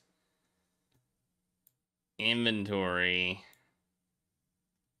 status, inventory,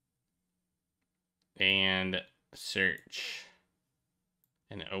 and search,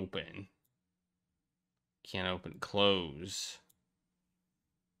 and open. Can't open, close,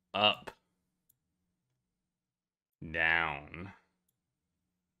 up, down.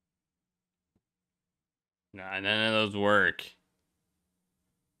 Nah, none of those work.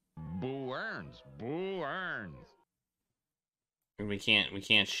 Boo earns. Boo earns. We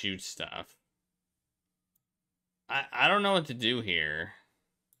can't shoot stuff. I don't know what to do here.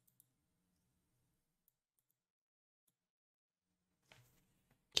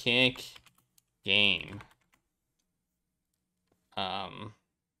 Kick game.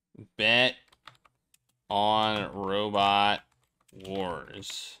 Bet on robot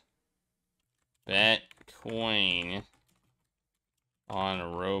wars. Bet coin on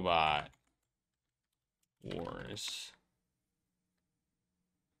robot wars.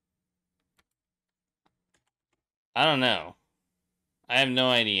 I don't know. I have no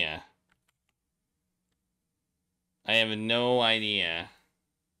idea. I have no idea.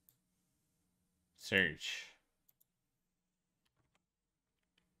 Search.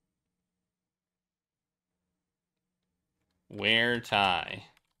 Wear tie.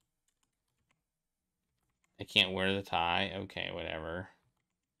 I can't wear the tie? Okay, whatever.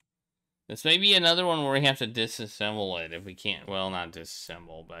 This may be another one where we have to disassemble it if we can't. Well, not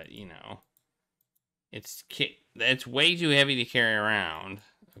disassemble, but, you know. It's way too heavy to carry around.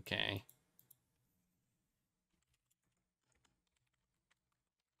 Okay.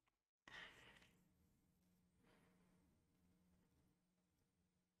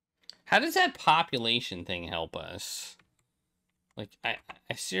 How does that population thing help us? Like, I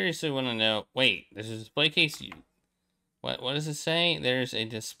seriously want to know. Wait, there's a display case. What does it say? There's a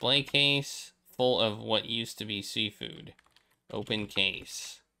display case full of what used to be seafood. Open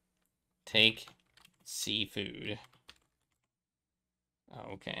case. Take seafood.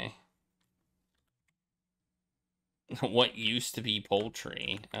 Okay. What used to be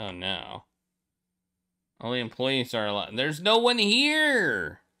poultry? Oh no. Only employees are allowed. There's no one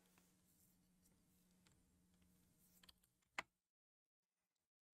here!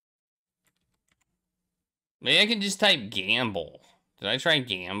 Maybe I can just type gamble. Did I try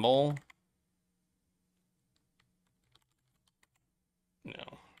gamble? No.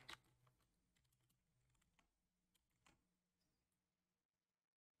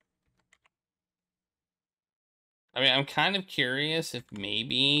 I mean, I'm kind of curious if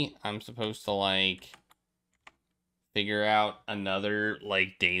maybe I'm supposed to, like, figure out another,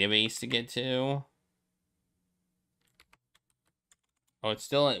 like, database to get to. Oh, it's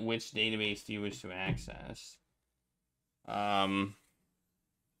still at which database do you wish to access?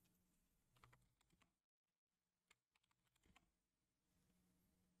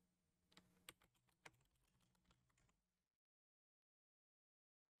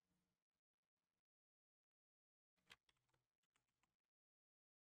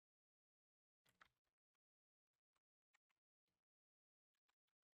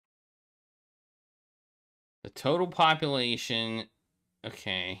 The total population.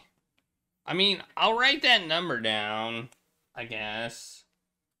 Okay. I mean, I'll write that number down, I guess.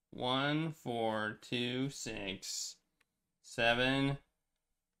 1, 4, 2, 6, 7,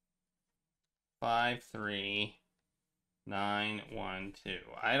 5, 3, 9, 1, 2.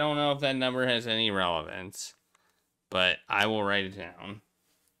 I don't know if that number has any relevance, but I will write it down.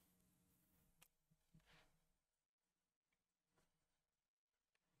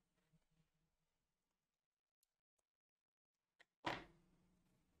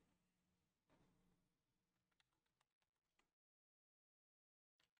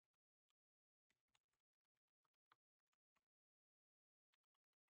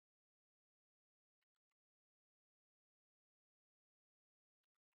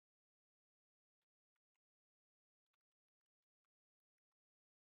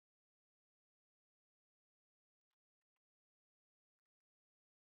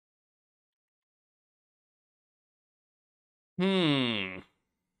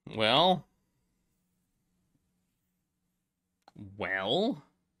 Well. Well.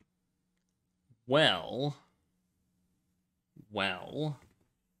 Well. Well.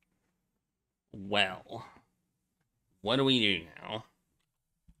 Well. What do we do now?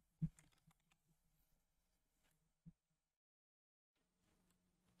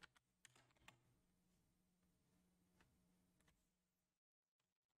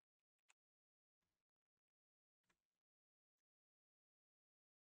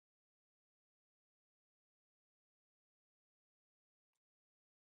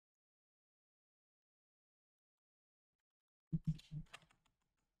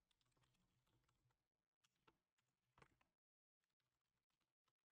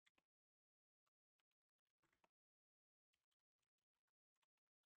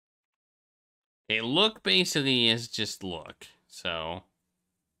 Okay, look basically is just look. So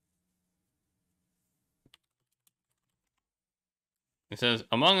it says,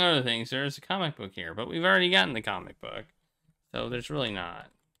 among other things, there's a comic book here, but we've already gotten the comic book. So there's really not.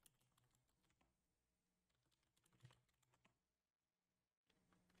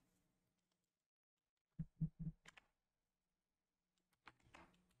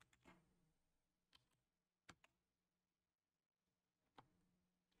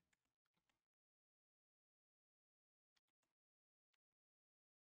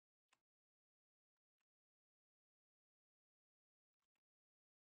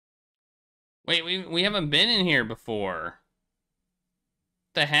 Wait, we haven't been in here before.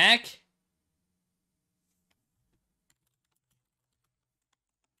 The heck?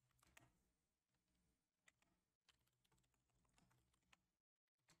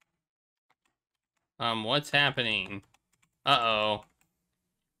 What's happening? Uh-oh.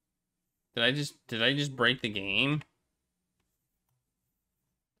 Did I just break the game?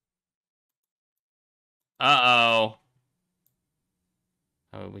 Uh-oh.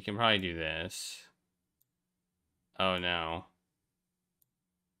 Oh, we can probably do this. Oh no.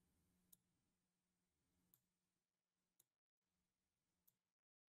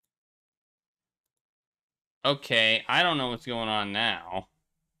 Okay, I don't know what's going on now.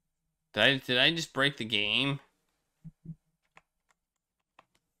 Did I just break the game?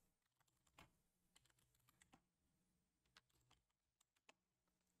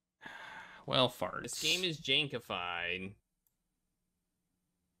 Well, farts. This game is jankified.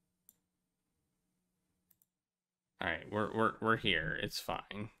 All right, we're here. It's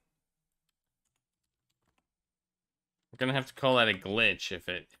fine. We're gonna have to call that a glitch if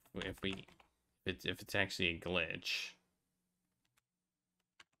it's actually a glitch.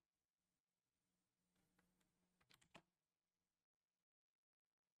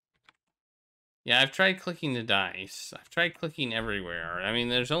 Yeah, I've tried clicking the dice. I've tried clicking everywhere. I mean,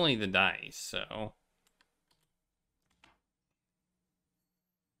 there's only the dice, so.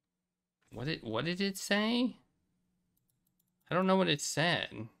 What did it say? I don't know what it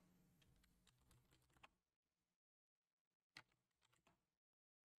said.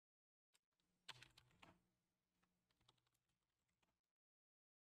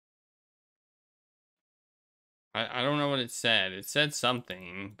 I don't know what it said. It said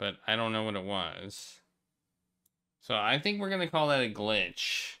something, but I don't know what it was. So I think we're gonna call that a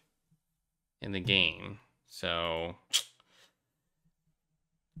glitch in the game. So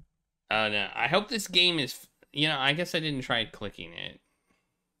no, I hope this game is, you know, I guess I didn't try clicking it.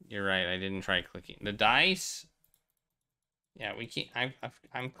 You're right, I didn't try clicking. The dice, yeah, we can't,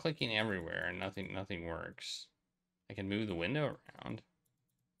 I'm clicking everywhere and nothing works. I can move the window around.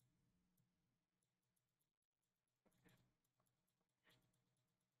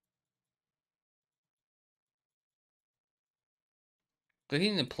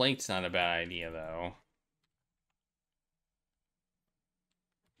 Clicking the plate's not a bad idea, though.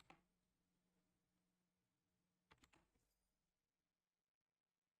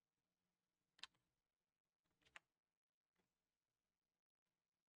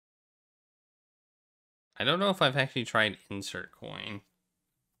 I don't know if I've actually tried insert coin.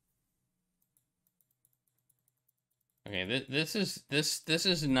 Okay, this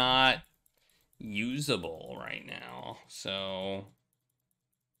is not usable right now. So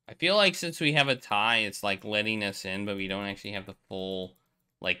I feel like since we have a tie, it's like letting us in, but we don't actually have the full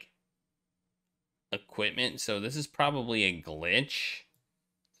like equipment. So this is probably a glitch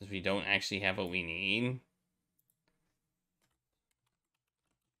since we don't actually have what we need.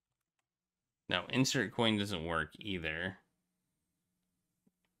 No, insert coin doesn't work either.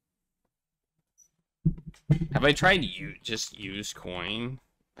 Have I tried just use coin?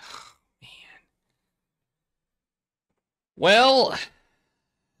 Oh, man. Well,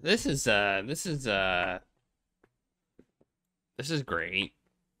 this is great.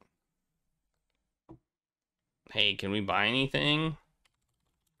 Hey, can we buy anything?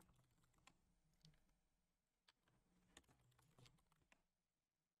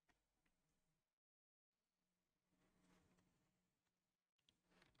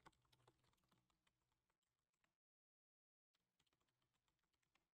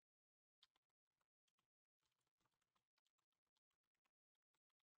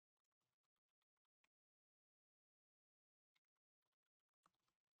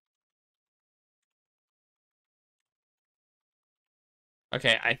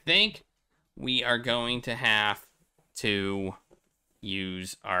 Okay, I think we are going to have to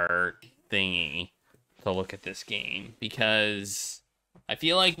use our thingy to look at this game because I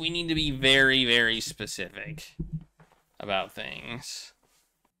feel like we need to be very, very specific about things.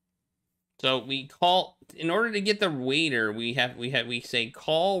 So we call, in order to get the waiter, we say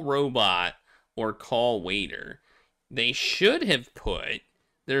call robot or call waiter. They should have put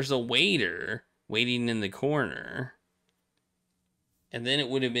there's a waiter waiting in the corner. And then it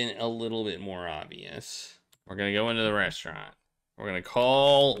would have been a little bit more obvious. We're going to go into the restaurant. We're going to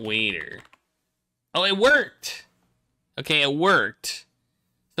call waiter. Oh, it worked. Okay, it worked.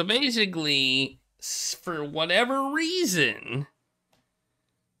 So basically, for whatever reason,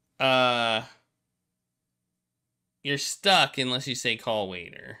 you're stuck unless you say call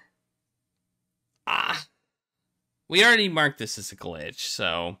waiter. Ah. We already marked this as a glitch,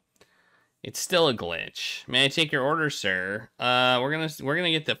 so it's still a glitch. May I take your order, sir? We're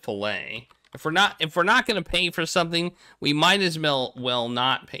gonna get the fillet. If we're not gonna pay for something, we might as well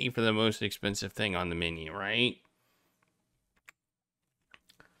not pay for the most expensive thing on the menu, right?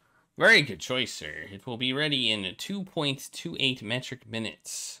 Very good choice, sir. It will be ready in 2.28 metric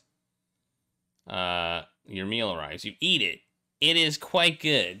minutes. Your meal arrives. You eat it. It is quite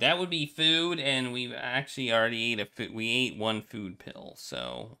good. That would be food, and we've actually already ate one food pill,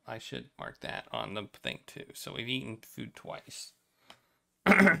 so I should mark that on the thing too. So we've eaten food twice.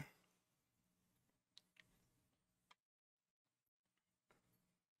 Well,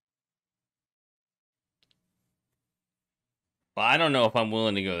 I don't know if I'm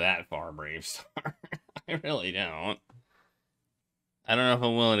willing to go that far, Brave Star. I really don't. I don't know if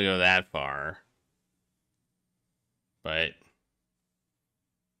I'm willing to go that far. But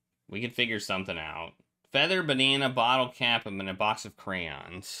we could figure something out. Feather, banana, bottle cap, and a box of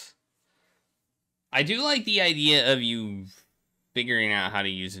crayons. I do like the idea of you figuring out how to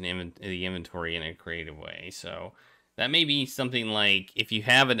use the inventory in a creative way. So That may be something like if you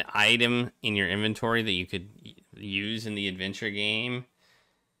have an item in your inventory that you could use in the adventure game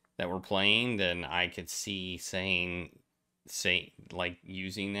that we're playing, then I could see like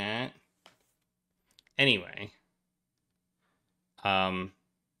using that. Anyway, I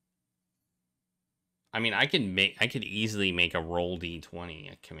mean, I could easily make a roll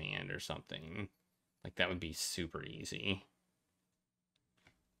d20 a command or something. Like that would be super easy.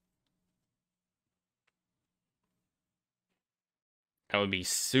 That would be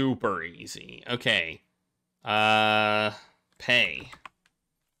super easy. Okay. Pay.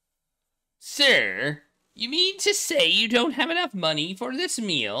 Sir, you mean to say you don't have enough money for this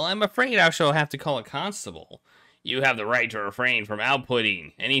meal? I'm afraid I shall have to call a constable. You have the right to refrain from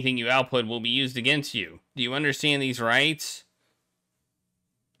outputting. Anything you output will be used against you. Do you understand these rights?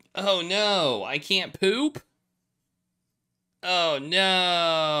 Oh no, I can't poop? Oh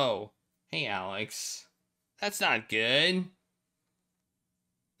no. Hey, Alex. That's not good.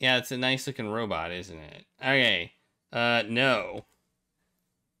 Yeah, it's a nice looking robot, isn't it? Okay. No.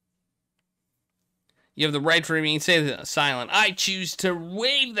 You have the right to remain silent. I choose to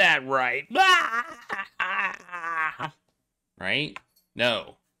waive that right. Right?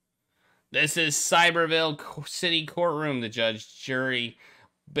 No. This is Cyberville City Courtroom. The judge, jury,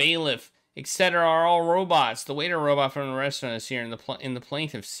 bailiff, etc. are all robots. The waiter robot from the restaurant is here in the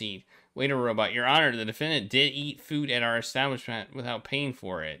plaintiff's seat. Waiter robot, Your Honor, the defendant did eat food at our establishment without paying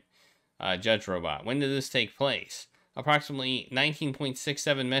for it. Judge robot, when did this take place? Approximately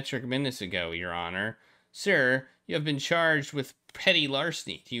 19.67 metric minutes ago, Your Honor. Sir, you have been charged with petty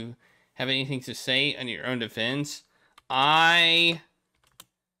larceny. Do you have anything to say on your own defense? I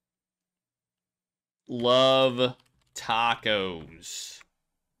love tacos.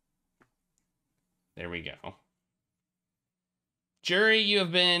 There we go. Jury, you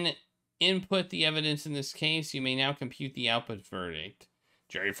have been input the evidence in this case. You may now compute the output verdict.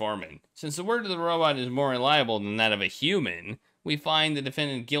 Jury foreman, since the word of the robot is more reliable than that of a human, we find the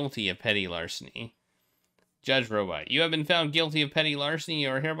defendant guilty of petty larceny. Judge robot, you have been found guilty of petty larceny. You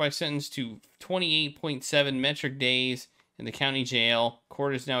are hereby sentenced to 28.7 metric days in the county jail.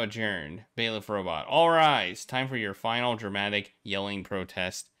 Court is now adjourned. Bailiff robot, all rise. Time for your final dramatic yelling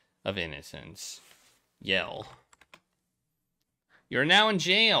protest of innocence. Yell. You're now in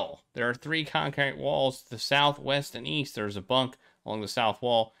jail. There are 3 concrete walls to the south, west, and east. There's a bunk along the south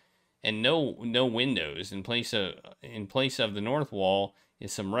wall, and no windows. In place of the north wall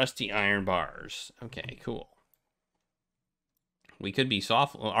is some rusty iron bars. Okay, cool. We could be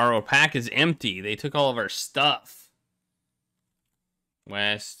soft. Our pack is empty. They took all of our stuff.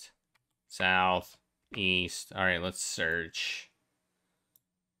 West, south, east. All right, let's search.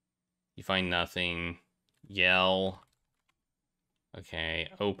 You find nothing. Yell. Okay,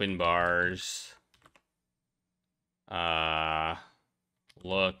 open bars.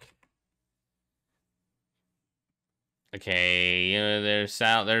 Look. Okay,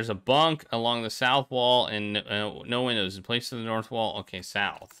 there's a bunk along the south wall and no windows. In place of the north wall, okay,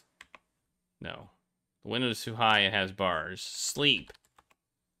 south. No. The window is too high, it has bars. Sleep.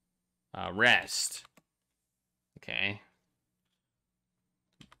 Rest. Okay.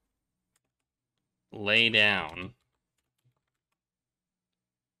 Lay down.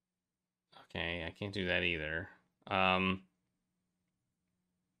 Okay, I can't do that either.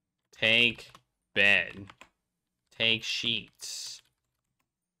 Take bed. Take sheets.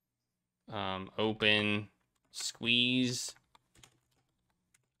 Open. Squeeze.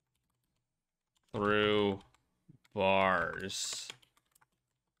 Through bars.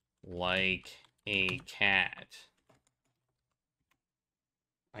 Like a cat.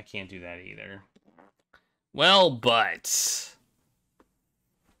 I can't do that either. Well, but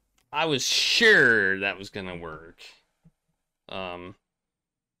I was sure that was gonna work.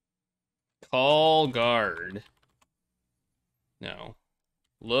 Call guard. No.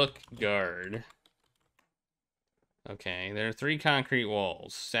 Look guard. Okay, there are 3 concrete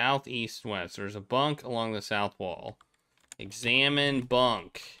walls. South, east, west. There's a bunk along the south wall. Examine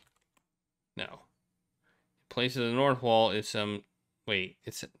bunk. No. In place of the north wall is some... Wait,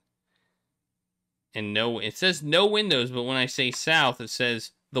 it's... And no... It says no windows, but when I say south, it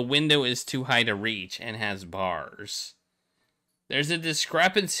says the window is too high to reach and has bars. There's a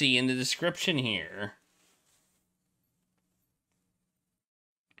discrepancy in the description here.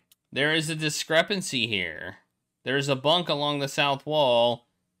 There is a discrepancy here. There's a bunk along the south wall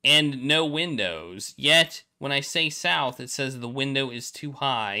and no windows. Yet, when I say south, it says the window is too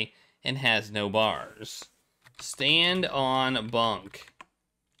high and has no bars. Stand on bunk.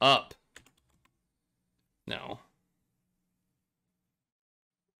 Up. No.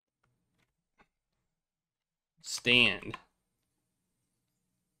 Stand.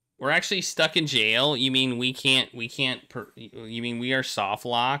 We're actually stuck in jail? You mean we can't, you mean we are soft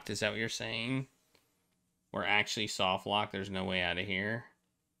locked? Is that what you're saying? We're actually soft locked. There's no way out of here.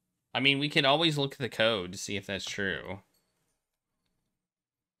 I mean, we could always look at the code to see if that's true.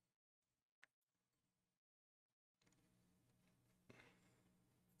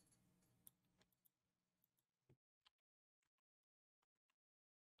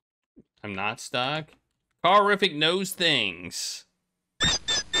 I'm not stuck. Calorific knows things.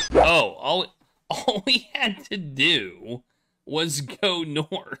 Oh, all we had to do was go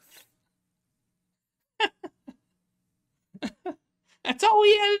north. That's all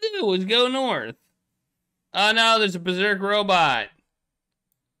we had to do was go north. Oh no, there's a berserk robot.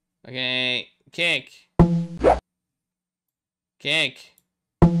 Okay, kick. Kick.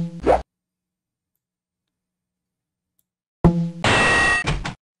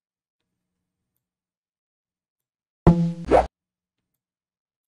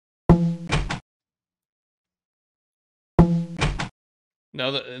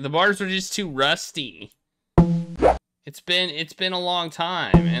 No, the bars were just too rusty. It's been a long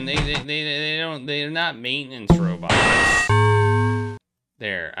time, and they're not maintenance robots.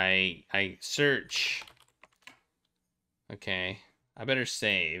 There, I search. Okay, I better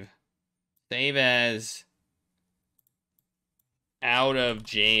save. Save as out of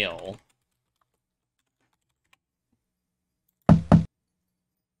jail.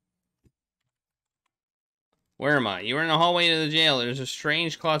 Where am I? You were in the hallway to the jail. There's a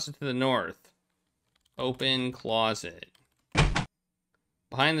strange closet to the north. Open closet.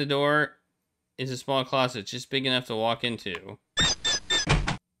 Behind the door is a small closet, just big enough to walk into.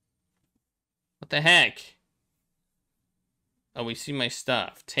 What the heck? Oh, we see my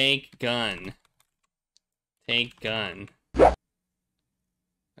stuff. Take gun. Take gun.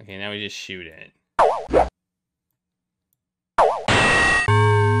 Okay, now we just shoot it.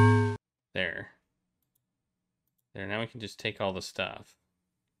 There. There, now we can just take all the stuff.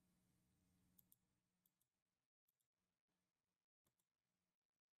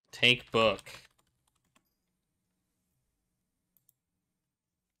 Take book.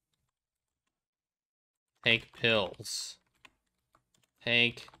 Take pills.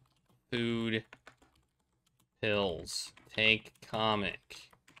 Take food. Pills. Take comic.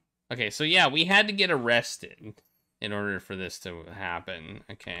 Okay, so yeah, we had to get arrested in order for this to happen.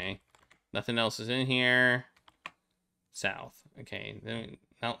 Okay. Nothing else is in here. South. Okay, then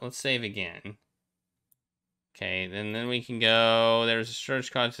now let's save again. Okay, then we can go. There's a storage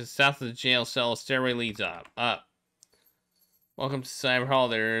closet to the south of the jail cell. A stairway leads up. Up. Welcome to Cyber Hall.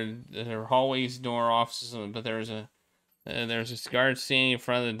 There are hallways, door, offices, but there's a guard standing in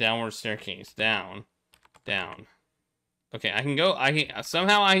front of the downward staircase. Down. Down. Okay, I can go.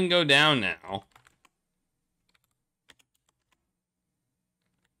 Somehow I can go down now.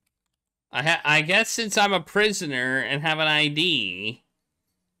 I guess since I'm a prisoner and have an ID,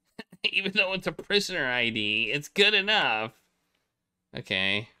 even though it's a prisoner ID, it's good enough.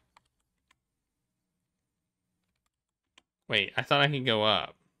 Okay. Wait, I thought I could go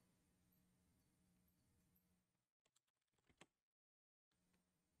up.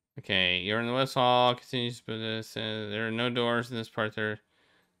 Okay, you're in the West Hall. Continues, but there are no doors in this part. There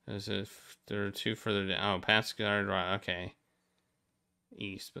are two further down. Oh, past guard right. Okay.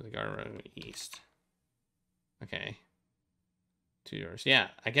 East, but the guard road east. Okay. Two doors. Yeah,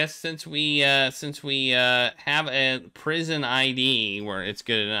 I guess since we have a prison ID where it's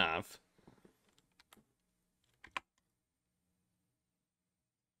good enough.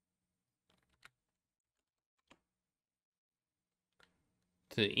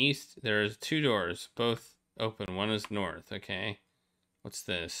 To the east, there's two doors, both open. One is north. Okay. What's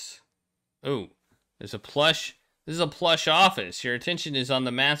this? Oh, there's a plush. This is a plush office. Your attention is on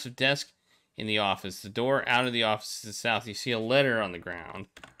the massive desk in the office. The door out of the office is the south. You see a letter on the ground.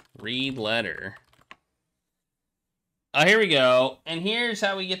 Read letter. Oh, here we go. And here's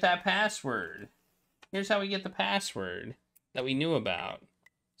how we get that password. Here's how we get the password that we knew about.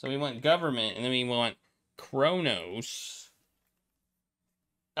 So we want government, and then we want Kronos.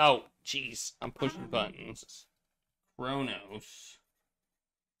 Oh, jeez. I'm pushing buttons. Kronos.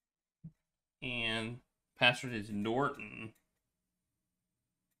 And password is Norton.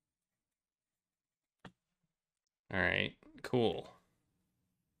 Alright, cool.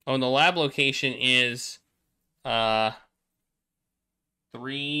 Oh, and the lab location is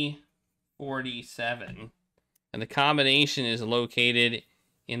 347. And the combination is located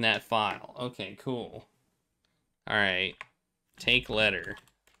in that file. Okay, cool. Alright. Take letter.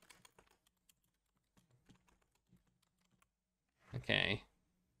 Okay.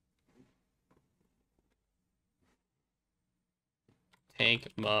 Opaque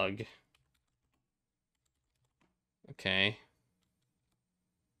mug. Okay.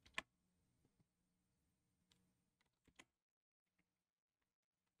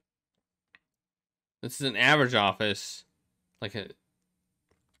 This is an average office. Like a...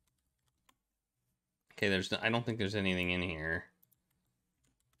 Okay, there's... I don't think there's anything in here.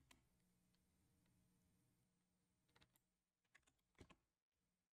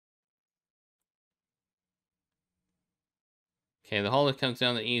 Okay, the hall that comes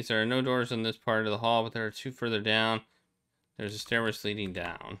down the east. There are no doors in this part of the hall, but there are two further down. There's a stairway leading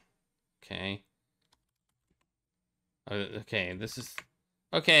down. Okay. Okay, this is...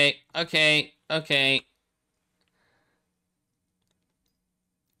 Okay. How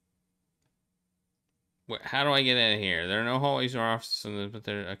do I get out of here? There are no hallways or offices, but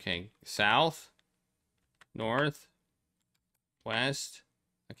there... Okay, south? North? West?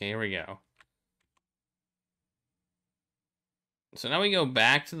 Okay, here we go. So now we go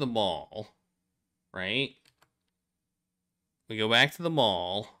back to the mall, right? We go back to the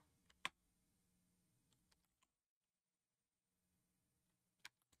mall.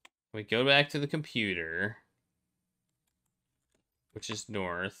 We go back to the computer, which is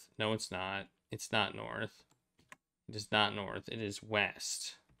north. No, it's not. It's not north. It is not north. It is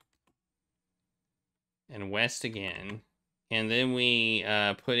west. And west again. And then we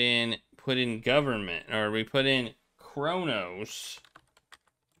put in government, or we put in Kronos.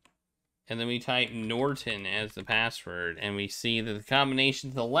 And then we type Norton as the password, and we see that the combination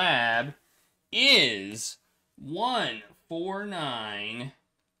to the lab is 149-16525.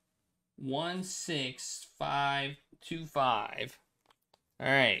 All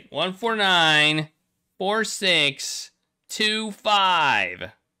right,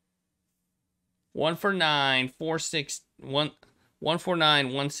 149-4625.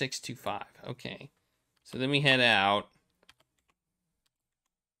 149-1625. Okay, so then we head out.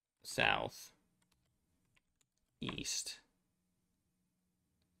 South, east,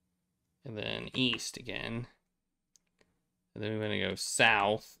 and then east again, and then we're gonna go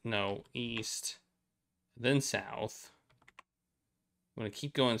south, no, east, then south. I'm gonna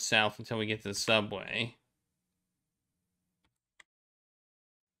keep going south until we get to the subway.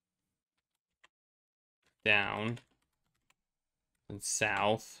 Down, and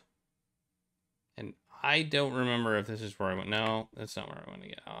south, and I don't remember if this is where I went. No, that's not where I want to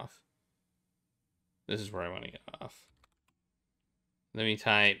get off. This is where I want to get off. Let me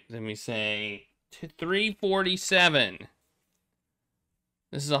say 347.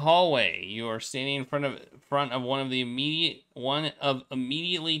 This is a hallway. You are standing in front of one of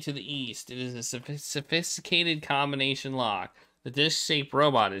immediately to the east. It is a sophisticated combination lock. The disc-shaped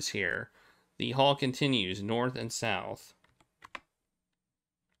robot is here. The hall continues north and south.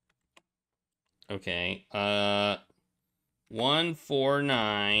 Okay.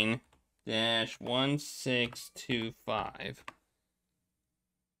 149-1625.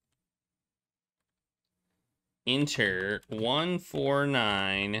 Enter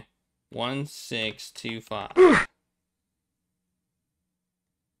 149-1625.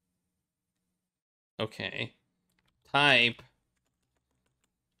 Okay. Type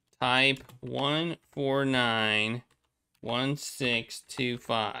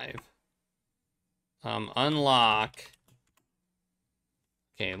 149-1625. Unlock.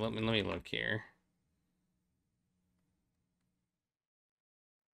 Okay, let me look here.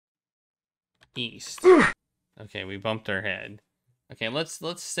 East. Okay, we bumped our head. Okay, let's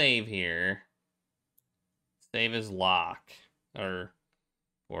save here. Save as lock or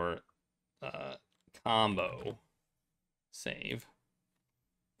combo. Save.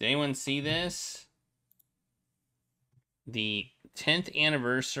 Did anyone see this? The 10th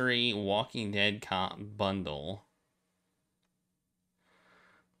anniversary Walking Dead bundle.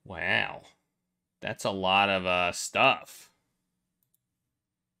 Wow. That's a lot of stuff.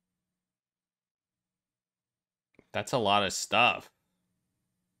 That's a lot of stuff.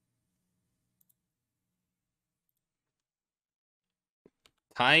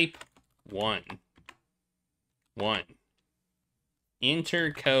 Type 1.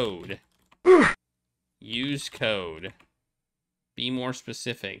 Enter code. Use code. Be more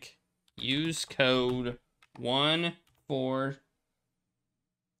specific. Use code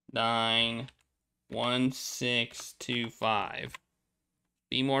 149-1625.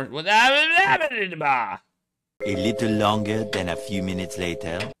 Be more. A little longer than a few minutes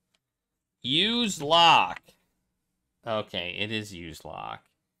later. Use lock. Okay, it is use lock.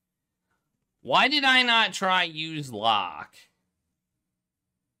 Why did I not try use lock?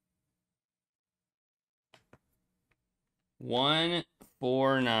 One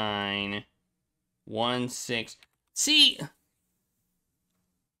 4916. See,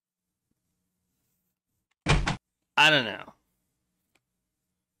 I don't know.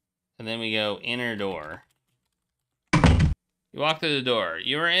 And then we go inner door. You walk through the door.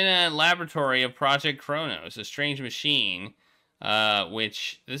 You are in a laboratory of Project Chronos, a strange machine,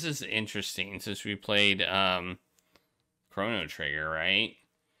 which, this is interesting since we played Chrono Trigger, right?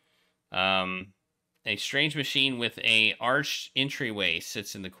 A strange machine with a arched entryway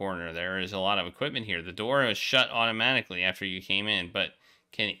sits in the corner. There is a lot of equipment here. The door is shut automatically after you came in, but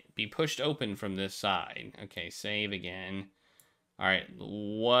can be pushed open from this side. Okay, save again. All right,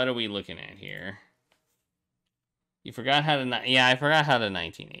 what are we looking at here? You forgot how to... Yeah, I forgot how to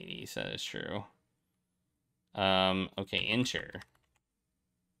 1980s. That is true. Okay, enter.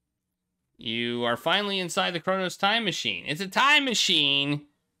 You are finally inside the Chronos time machine. It's a time machine!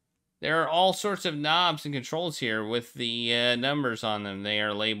 There are all sorts of knobs and controls here with the numbers on them. They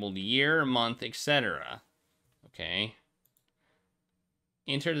are labeled year, month, etc. Okay.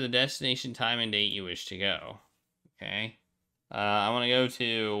 Enter the destination, time, and date you wish to go. Okay. I want to go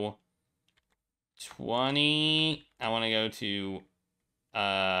to 20. I want to go to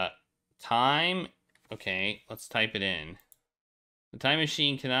time. Okay, let's type it in. The time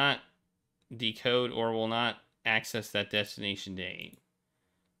machine cannot decode or will not access that destination date.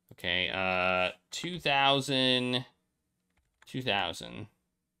 Okay, 2000.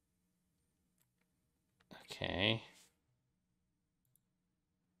 Okay.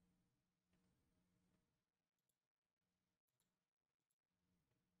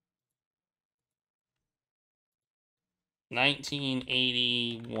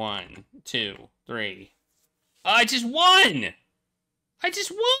 $1981, 2, 3. Oh, I just won! I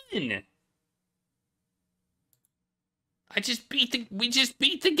just won! We just beat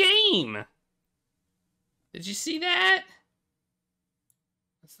the game! Did you see that?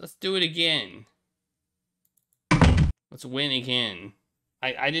 Let's do it again. Let's win again.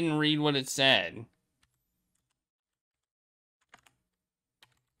 I didn't read what it said.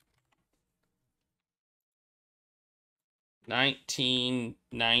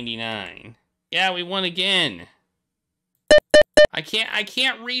 $19.99. Yeah, we won again. I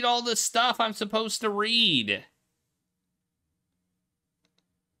can't read all the stuff I'm supposed to read.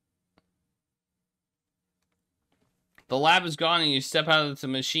 The lab is gone and you step out of the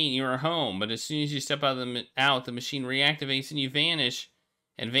machine. You are home, but as soon as you step out, the machine reactivates and you vanish,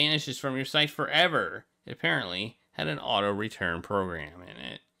 and vanishes from your sight forever. It apparently had an auto return program in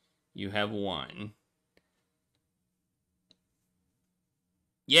it. You have won.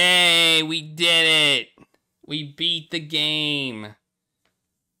 Yay, we did it! We beat the game.